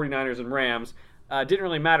of the 49ers and Rams. Didn't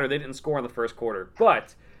really matter. They didn't score in the first quarter.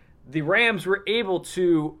 But the Rams were able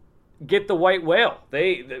to get the white whale.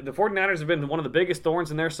 The 49ers have been one of the biggest thorns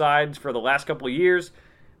in their sides for the last couple of years.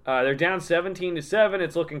 They're down 17-7.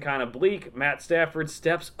 It's looking kind of bleak. Matt Stafford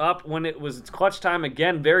steps up when it's clutch time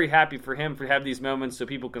again. Very happy for him to have these moments so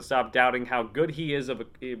people can stop doubting how good he is of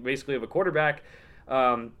a quarterback.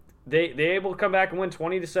 They're able to come back and win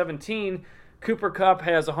 20-17. Cooper Kupp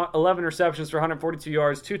has 11 receptions for 142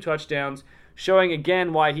 yards, 2 touchdowns, showing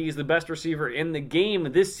again why he's the best receiver in the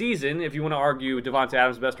game this season. If you want to argue Devonta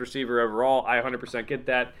Adams best receiver overall, I 100% get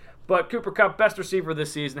that. But Cooper Kupp, best receiver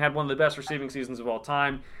this season, had one of the best receiving seasons of all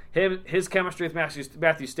time. His chemistry with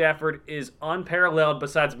Matthew Stafford is unparalleled,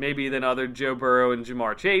 besides maybe than other Joe Burrow and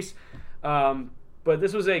Jamar Chase. But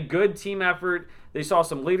this was a good team effort. They saw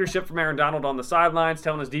some leadership from Aaron Donald on the sidelines,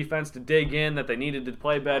 telling his defense to dig in, that they needed to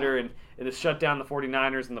play better, and it has shut down the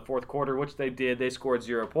 49ers in the fourth quarter, which they did. They scored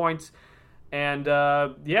 0 points. And,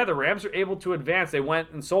 the Rams are able to advance. They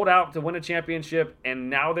went and sold out to win a championship, and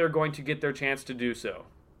now they're going to get their chance to do so.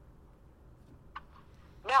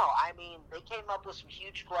 No, they came up with some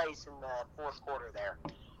huge plays in the fourth quarter there.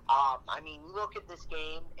 You look at this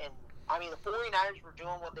game, and, the 49ers were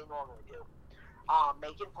doing what they normally do.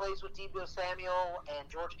 Making plays with Deebo Samuel and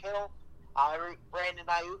George Kittle. Brandon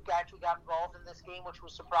Ayuk actually got involved in this game, which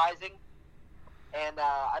was surprising. And,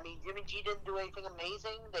 Jimmy G didn't do anything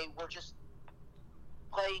amazing. They were just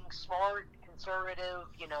playing smart, conservative,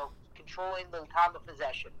 controlling the time of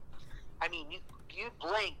possession. You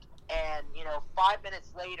blink, and, 5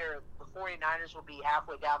 minutes later, the 49ers will be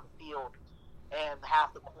halfway down the field, and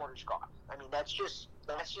half the quarter's gone. That's just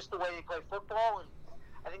the way they play football, and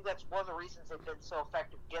I think that's one of the reasons they've been so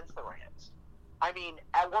effective against the Rams.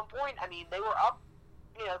 At one point, they were up,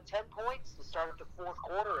 10 points to start the fourth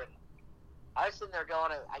quarter, and I was sitting there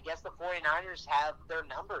going, I guess the 49ers have their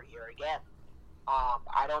number here again.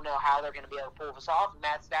 I don't know how they're going to be able to pull this off.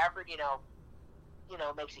 Matt Stafford,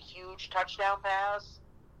 makes a huge touchdown pass,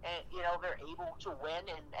 and, they're able to win,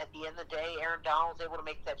 and at the end of the day, Aaron Donald's able to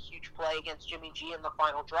make that huge play against Jimmy G in the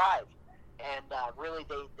final drive. And really,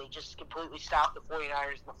 they just completely stopped the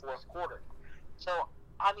 49ers in the fourth quarter. So,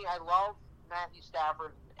 I love Matthew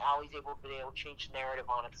Stafford and how he's able to change the narrative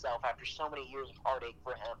on himself after so many years of heartache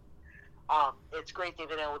for him. It's great they've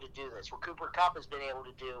been able to do this. What Cooper Kupp has been able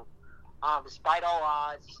to do, despite all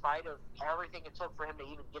odds, despite of everything it took for him to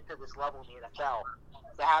even get to this level in the NFL,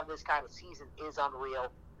 to have this kind of season is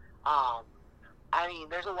unreal. I mean,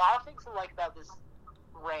 there's a lot of things to like about this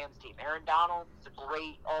Rams team. Aaron Donald is a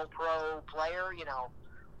great all-pro player,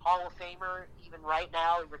 Hall of Famer. Even right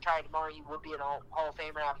now, he retired tomorrow, he would be an Hall of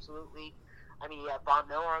Famer, absolutely. I mean, you have Von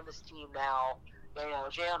Miller on this team now.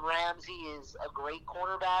 Jalen Ramsey is a great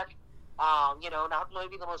quarterback. Not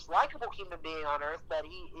maybe the most likable human being on earth, but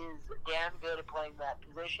he is damn good at playing that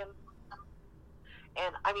position.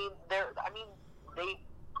 And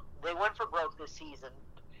they went for broke this season,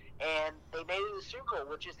 and they made it to the Super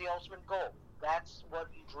Bowl, which is the ultimate goal. That's what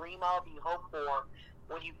you dream of, you hope for,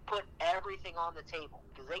 when you put everything on the table.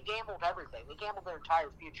 Because they gambled everything. They gambled their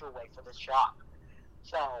entire future away for this shot.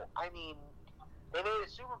 So, I mean, they made a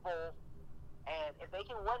Super Bowl, and if they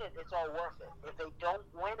can win it, it's all worth it. If they don't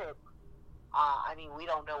win it, we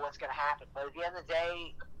don't know what's going to happen. But at the end of the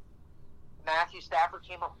day, Matthew Stafford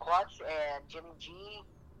came up clutch, and Jimmy G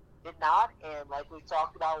did not. And like we've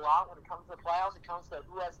talked about a lot, when it comes to the playoffs, it comes to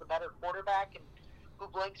who has the better quarterback and who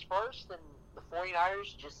blinks first, and the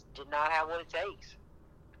 49ers just did not have what it takes.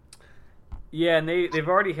 Yeah, and they've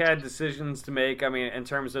already had decisions to make. I mean, in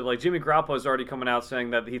terms of, like, Jimmy Garoppolo's already coming out saying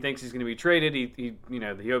that he thinks he's going to be traded. He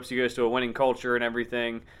hopes he goes to a winning culture and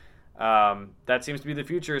everything. That seems to be the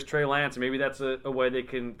future is Trey Lance, and maybe that's a way they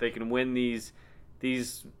can win these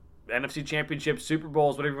NFC Championship, Super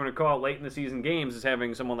Bowls, whatever you want to call it, late in the season games, is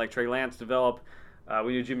having someone like Trey Lance develop.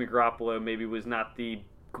 We knew Jimmy Garoppolo maybe was not the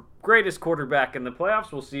greatest quarterback in the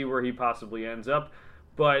playoffs. We'll see where he possibly ends up.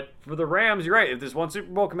 But for the Rams, you're right. If this one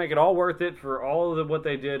Super Bowl can make it all worth it for all of what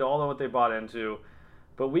they did, all of what they bought into.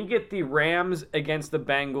 But we get the Rams against the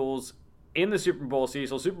Bengals in the Super Bowl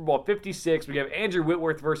season. Super Bowl 56. We have Andrew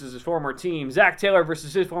Whitworth versus his former team. Zach Taylor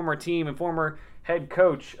versus his former team and former head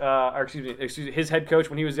coach. His head coach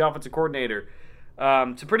when he was the offensive coordinator.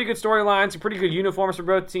 Some pretty good storylines, some pretty good uniforms for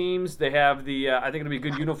both teams. They have I think it'll be a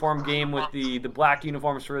good uniform game with the black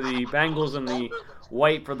uniforms for the Bengals and the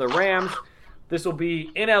white for the Rams. This will be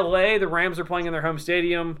in LA. The Rams are playing in their home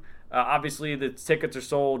stadium. Obviously, the tickets are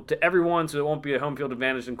sold to everyone, so it won't be a home field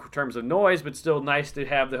advantage in terms of noise, but still nice to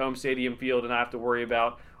have the home stadium field and not have to worry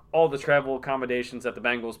about all the travel accommodations that the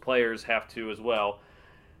Bengals players have to as well.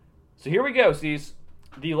 So here we go, Steez.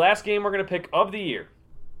 The last game we're going to pick of the year.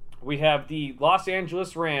 We have the Los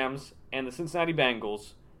Angeles Rams and the Cincinnati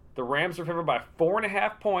Bengals. The Rams are favored by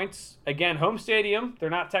 4.5 points. Again, home stadium. They're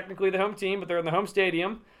not technically the home team, but they're in the home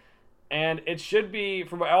stadium. And it should be,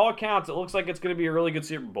 from all accounts, it looks like it's going to be a really good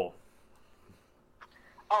Super Bowl.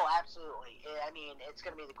 Oh, absolutely. I mean, it's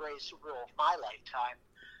going to be the greatest Super Bowl of my lifetime,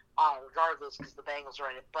 regardless, because the Bengals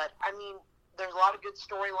are in it. But, I mean, there's a lot of good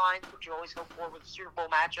storylines, which you always hope for with the Super Bowl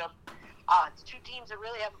matchup. It's two teams that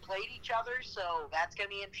really haven't played each other, so that's going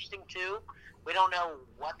to be interesting, too. We don't know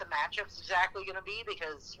what the matchup's exactly going to be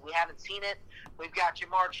because we haven't seen it. We've got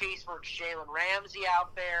Jamar Chase versus Jalen Ramsey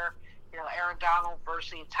out there. Aaron Donald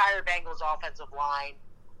versus the entire Bengals offensive line.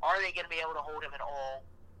 Are they going to be able to hold him at all?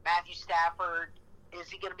 Matthew Stafford,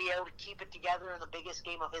 is he going to be able to keep it together in the biggest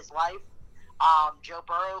game of his life? Joe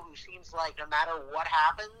Burrow, who seems like no matter what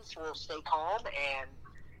happens, will stay calm and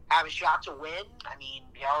have a shot to win. I mean,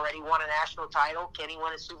 he already won a national title. Can he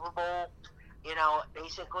win a Super Bowl?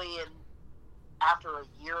 Basically, after a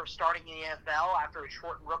year of starting in the NFL, after a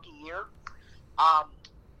short rookie year.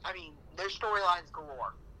 There's storylines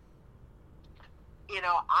galore.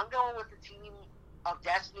 I'm going with the team of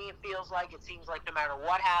destiny. It feels like. It seems like no matter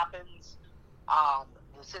what happens,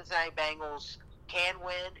 the Cincinnati Bengals can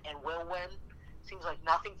win and will win. Seems like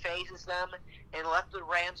nothing phases them. Unless the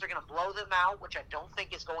Rams are going to blow them out, which I don't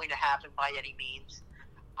think is going to happen by any means.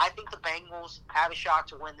 I think the Bengals have a shot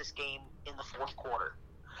to win this game in the fourth quarter.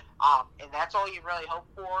 And that's all you really hope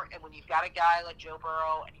for. And when you've got a guy like Joe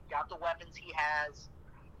Burrow and you've got the weapons he has,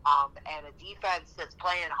 and a defense that's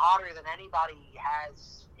playing hotter than anybody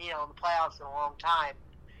has, in the playoffs in a long time,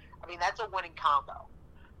 that's a winning combo.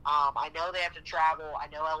 I know they have to travel. I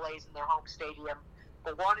know LA's in their home stadium.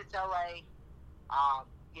 But one, it's LA.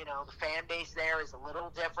 The fan base there is a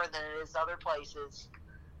little different than it is other places.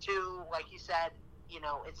 Two, like you said,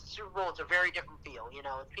 it's the Super Bowl. It's a very different feel.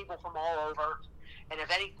 It's people from all over. And if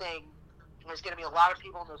anything, there's going to be a lot of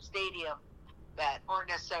people in the stadium that aren't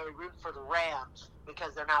necessarily rooting for the Rams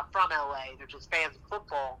because they're not from LA. They're just fans of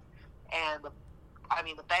football. And,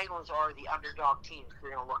 the Bengals are the underdog team if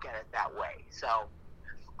you're going to look at it that way. So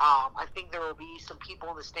I think there will be some people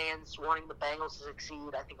in the stands wanting the Bengals to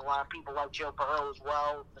succeed. I think a lot of people like Joe Burrow as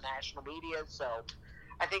well, the national media. So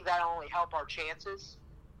I think that'll only help our chances.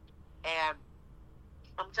 And,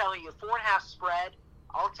 I'm telling you, 4.5 spread,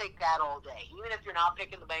 I'll take that all day. Even if you're not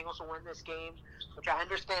picking the Bengals to win this game, which I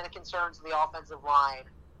understand the concerns of the offensive line.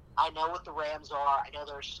 I know what the Rams are. I know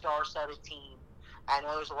they're a star-studded team. I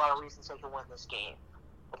know there's a lot of reasons they can win this game.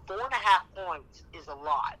 But 4.5 points is a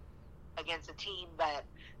lot against a team that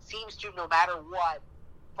seems to, no matter what,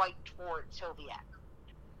 fight for it till the end.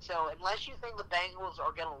 So unless you think the Bengals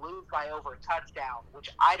are going to lose by over a touchdown, which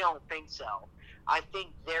I don't think so, I think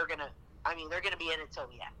they're going to be in it till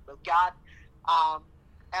the end. They've got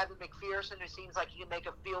Evan McPherson, who seems like he can make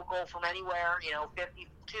a field goal from anywhere,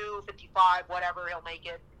 52, 55, whatever, he'll make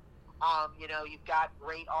it. You've got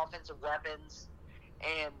great offensive weapons.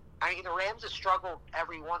 And, the Rams have struggled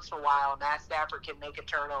every once in a while, and Matt Stafford can make a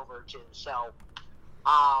turnover or two. So,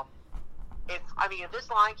 if this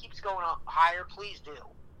line keeps going up higher, please do.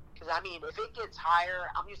 Because, if it gets higher,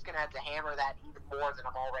 I'm just going to have to hammer that even more than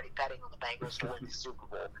I'm already betting on the Bengals to win the Super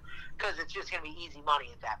Bowl. Because it's just going to be easy money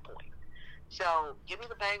at that point. So, give me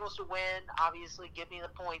the Bengals to win. Obviously, give me the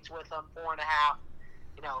points with them, 4.5.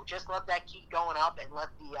 Just let that keep going up and let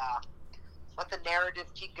the narrative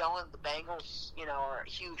keep going. The Bengals, are a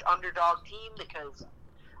huge underdog team because,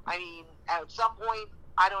 at some point,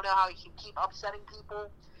 I don't know how you can keep upsetting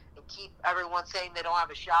people and keep everyone saying they don't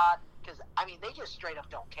have a shot because, they just straight up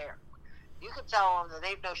don't care. You can tell them that they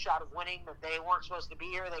have no shot of winning, that they weren't supposed to be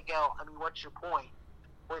here. They go, what's your point?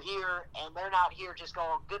 We're here, and they're not here just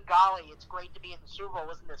going, good golly, it's great to be in the Super Bowl.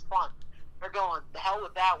 Isn't this fun? They're going, the hell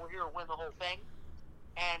with that. We're here to win the whole thing.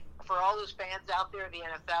 And for all those fans out there in the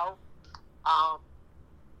NFL,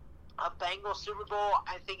 a Bengals Super Bowl,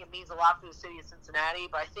 I think it means a lot for the city of Cincinnati,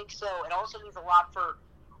 but I think so. It also means a lot for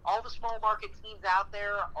all the small market teams out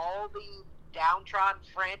there, all the downtrodden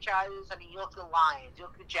franchises. You look at the Lions, you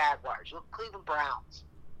look at the Jaguars, you look at Cleveland Browns.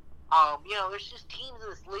 There's just teams in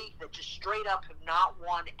this league that just straight up have not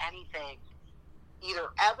won anything,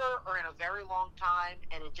 either ever or in a very long time,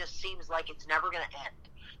 and it just seems like it's never going to end.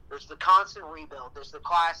 There's the constant rebuild. There's the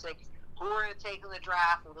classic, who we're going to take in the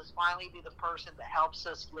draft, will this finally be the person that helps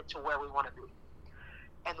us get to where we want to be?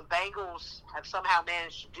 And the Bengals have somehow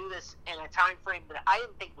managed to do this in a time frame that I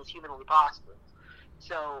didn't think was humanly possible.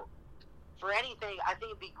 So, for anything, I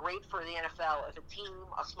think it'd be great for the NFL if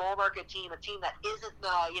a small market team, a team that isn't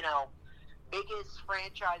the, biggest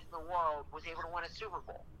franchise in the world was able to win a Super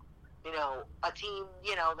Bowl. A team,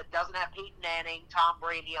 that doesn't have Peyton Manning, Tom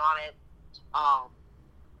Brady on it,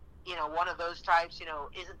 one of those types,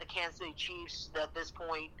 isn't the Kansas City Chiefs at this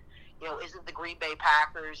point, isn't the Green Bay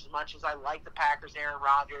Packers, as much as I like the Packers, Aaron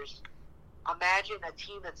Rodgers. Imagine a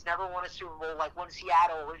team that's never won a Super Bowl, like when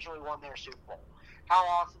Seattle originally won their Super Bowl. How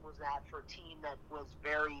awesome was that for a team that was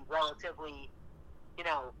very relatively,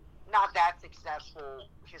 not that successful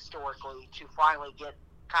historically to finally get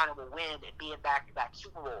kind of a win and be in back-to-back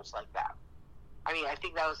Super Bowls like that? I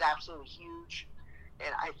think that was absolutely huge,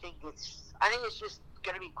 and I think it's just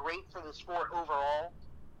going to be great for the sport overall.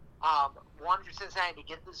 One, for Cincinnati to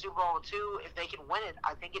get the Super Bowl, and two, if they can win it,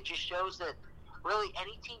 I think it just shows that really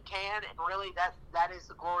any team can, and really that is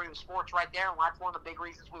the glory of sports right there, and that's one of the big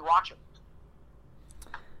reasons we watch them.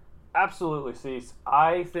 Absolutely, Cease.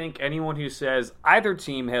 I think anyone who says either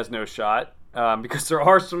team has no shot, because there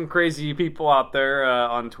are some crazy people out there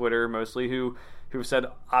on Twitter mostly who've said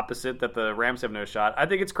opposite, that the Rams have no shot. I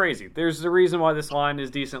think it's crazy. There's a reason why this line is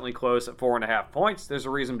decently close at 4.5 points. There's a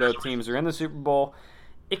reason both teams are in the Super Bowl.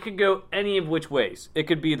 It could go any of which ways. It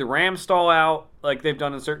could be the Rams stall out like they've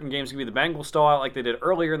done in certain games. It could be the Bengals stall out like they did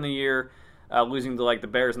earlier in the year, losing to the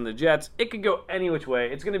Bears and the Jets. It could go any which way.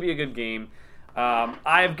 It's going to be a good game.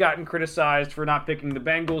 I've gotten criticized for not picking the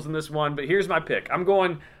Bengals in this one, but here's my pick. I'm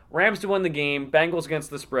going Rams to win the game, Bengals against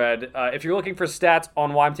the spread. If you're looking for stats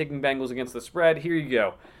on why I'm taking Bengals against the spread, here you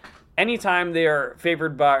go. Anytime they are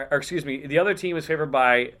favored by, the other team is favored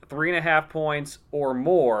by 3.5 points or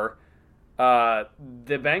more, the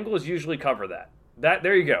Bengals usually cover that.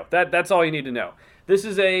 There you go. That's all you need to know. This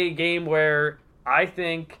is a game where I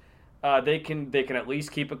think they can at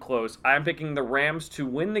least keep it close. I'm picking the Rams to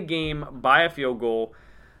win the game by a field goal,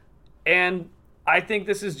 and I think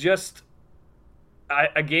this is just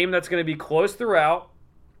a game that's going to be close throughout.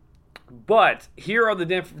 But here are the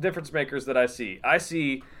difference makers that I see. I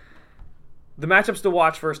see the matchups to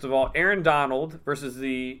watch, first of all. Aaron Donald versus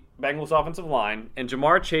the Bengals offensive line, and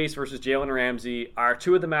Jamar Chase versus Jalen Ramsey are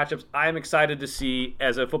two of the matchups I am excited to see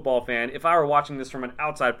as a football fan if I were watching this from an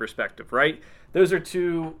outside perspective, right? Those are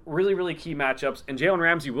two really, really key matchups, and Jalen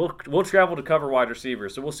Ramsey will travel to cover wide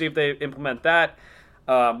receivers, so we'll see if they implement that,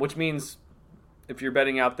 which means if you're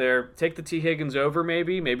betting out there, take the T. Higgins over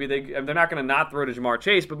maybe. Maybe they're not going to not throw to Jamar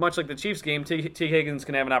Chase, but much like the Chiefs game, T. Higgins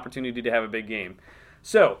can have an opportunity to have a big game.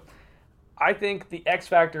 So I think the X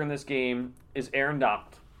factor in this game is Aaron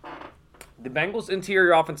Donald. The Bengals'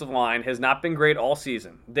 interior offensive line has not been great all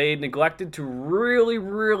season. They neglected to really,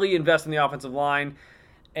 really invest in the offensive line,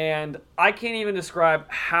 and I can't even describe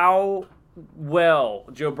how well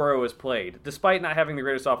Joe Burrow has played, despite not having the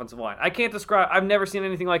greatest offensive line. I've never seen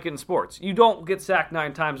anything like it in sports. You don't get sacked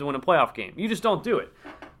 9 times and win a playoff game. You just don't do it.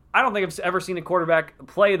 I don't think I've ever seen a quarterback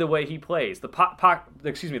play the way he plays. The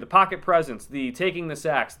pocket presence, the taking the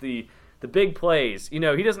sacks, the big plays. He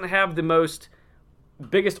doesn't have the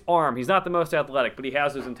biggest arm. He's not the most athletic, but he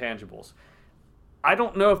has those intangibles. I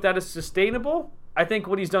don't know if that is sustainable. I think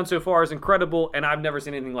what he's done so far is incredible, and I've never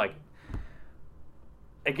seen anything like it.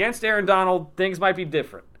 Against Aaron Donald, things might be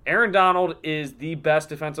different. Aaron Donald is the best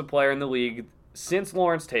defensive player in the league since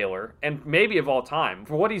Lawrence Taylor, and maybe of all time.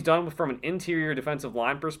 For what he's done from an interior defensive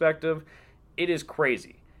line perspective, it is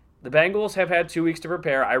crazy. The Bengals have had 2 weeks to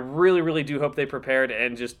prepare. I really, really do hope they prepared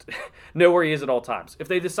and just know where he is at all times. If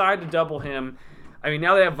they decide to double him,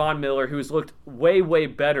 now they have Von Miller, who's looked way, way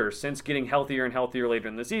better since getting healthier and healthier later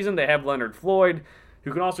in the season. They have Leonard Floyd,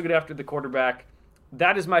 who can also get after the quarterback.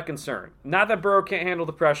 That is my concern. Not that Burrow can't handle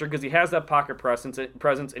the pressure, because he has that pocket presence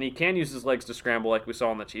and he can use his legs to scramble like we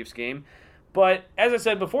saw in the Chiefs game. But as I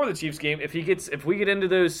said before the Chiefs game, if we get into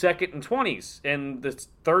those 2nd and 20s and the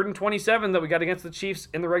 3rd and 27 that we got against the Chiefs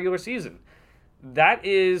in the regular season, that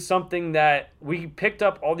is something that we picked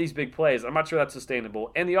up all these big plays. I'm not sure that's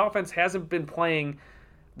sustainable. And the offense hasn't been playing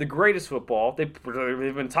the greatest football. They've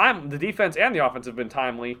been the defense and the offense have been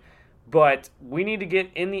timely. But we need to get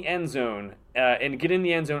in the end zone and get in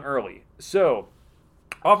the end zone early. So,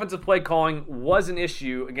 offensive play calling was an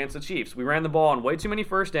issue against the Chiefs. We ran the ball on way too many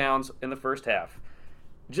first downs in the first half.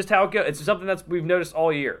 Just how it goes. It's something that we've noticed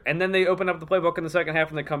all year. And then they open up the playbook in the second half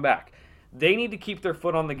and they come back. They need to keep their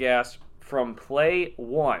foot on the gas from play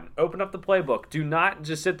one. Open up the playbook. Do not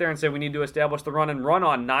just sit there and say we need to establish the run and run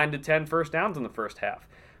on 9 to 10 first downs in the first half.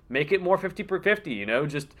 Make it more 50-50,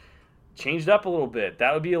 just change it up a little bit.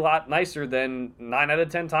 That would be a lot nicer than 9 out of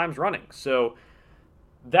 10 times running. So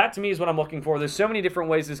that to me is what I'm looking for. There's so many different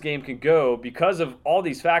ways this game could go because of all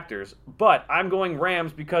these factors. But I'm going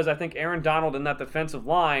Rams because I think Aaron Donald and that defensive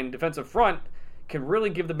front, can really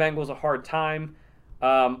give the Bengals a hard time.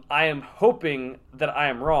 I am hoping that I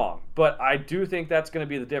am wrong. But I do think that's going to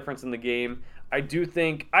be the difference in the game. I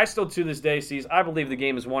still to this day, I believe the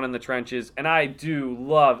game is won in the trenches. And I do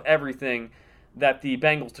love everything that the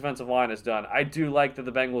Bengals defensive line has done. I do like that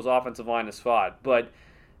the Bengals offensive line has fought, but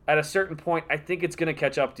at a certain point, I think it's going to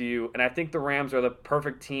catch up to you, and I think the Rams are the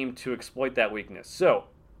perfect team to exploit that weakness. So,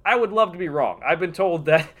 I would love to be wrong. I've been told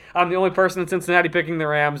that I'm the only person in Cincinnati picking the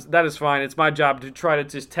Rams. That is fine. It's my job to try to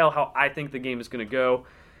just tell how I think the game is going to go.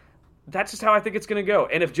 That's just how I think it's going to go.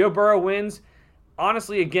 And if Joe Burrow wins,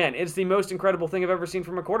 honestly, again, it's the most incredible thing I've ever seen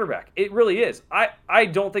from a quarterback. It really is. I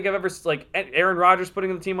don't think I've ever, Aaron Rodgers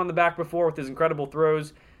putting the team on the back before with his incredible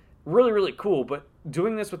throws. Really, really cool. But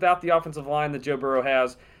doing this without the offensive line that Joe Burrow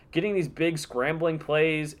has, getting these big scrambling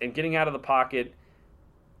plays and getting out of the pocket,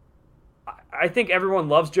 I think everyone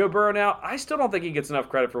loves Joe Burrow now. I still don't think he gets enough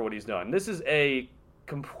credit for what he's done. This is a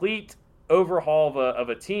complete overhaul of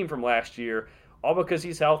a team from last year, all because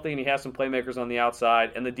he's healthy and he has some playmakers on the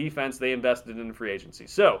outside, and the defense they invested in free agency.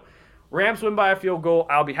 So, Rams win by a field goal.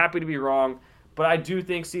 I'll be happy to be wrong, but I do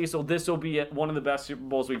think, Cecil, this will be one of the best Super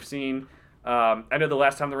Bowls we've seen. I know the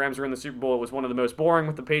last time the Rams were in the Super Bowl, it was one of the most boring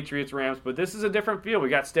with the Patriots-Rams, but this is a different feel. We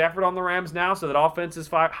got Stafford on the Rams now, so that offense is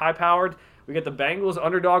high-powered. We got the Bengals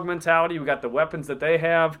underdog mentality. We got the weapons that they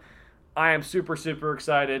have. I am super, super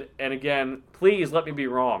excited. And again, please let me be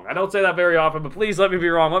wrong. I don't say that very often, but please let me be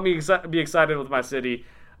wrong. Let me be excited with my city.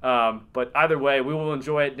 But either way, we will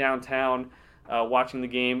enjoy it downtown watching the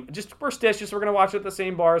game. Just superstitious. We're going to watch it at the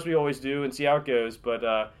same bar as we always do and see how it goes. But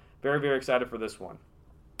very, very excited for this one.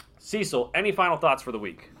 Cecil, any final thoughts for the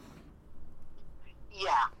week? Yeah.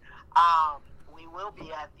 We will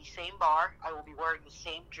be at the same bar. I will be wearing the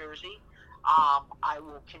same jersey. I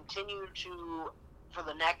will continue to, for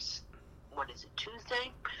the next,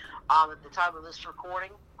 Tuesday? At the time of this recording,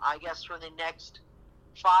 I guess for the next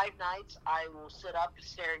 5 nights, I will sit up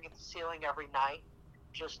staring at the ceiling every night,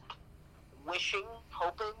 just wishing,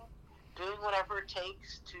 hoping, doing whatever it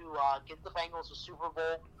takes to get the Bengals a Super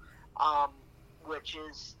Bowl, which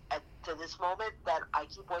is, to this moment, that I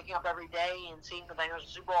keep waking up every day and seeing the Bengals a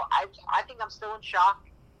Super Bowl. I think I'm still in shock.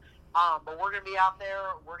 But we're going to be out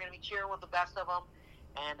there. We're going to be cheering with the best of them.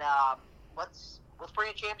 And let's bring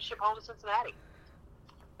a championship home to Cincinnati.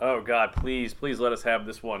 Oh, God, please let us have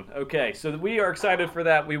this one. Okay, so we are excited for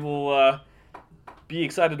that. We will be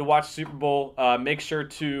excited to watch the Super Bowl. Make sure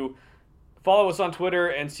to follow us on Twitter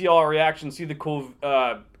and see all our reactions, see the cool,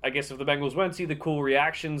 I guess if the Bengals win, see the cool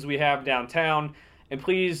reactions we have downtown. And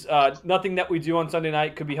please, nothing that we do on Sunday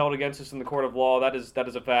night could be held against us in the court of law. That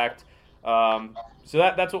is a fact. So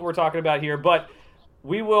that's what we're talking about here. But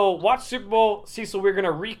we will watch Super Bowl. Cecil, we're going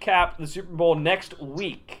to recap the Super Bowl next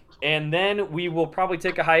week. And then we will probably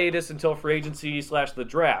take a hiatus until free agency / the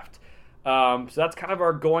draft. So that's kind of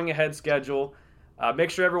our going ahead schedule. Make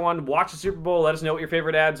sure everyone watch the Super Bowl. Let us know what your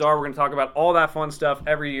favorite ads are. We're going to talk about all that fun stuff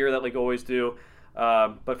every year that we always do.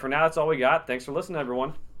 But for now, that's all we got. Thanks for listening,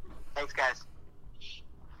 everyone. Thanks, guys.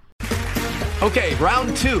 Okay,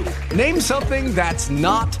 round 2. Name something that's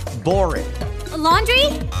not boring. A laundry?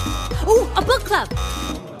 Ooh, a book club.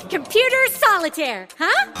 Computer solitaire,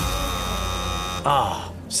 huh?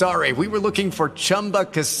 Ah, sorry, we were looking for Chumba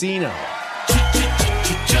Casino.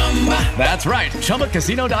 That's right,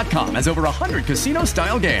 ChumbaCasino.com has over 100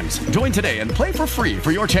 casino-style games. Join today and play for free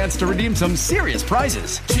for your chance to redeem some serious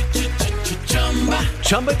prizes.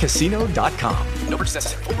 ChumbaCasino.com. No purchase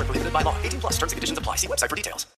necessary. Void where prohibited by law. 18+ terms and conditions apply. See website for details.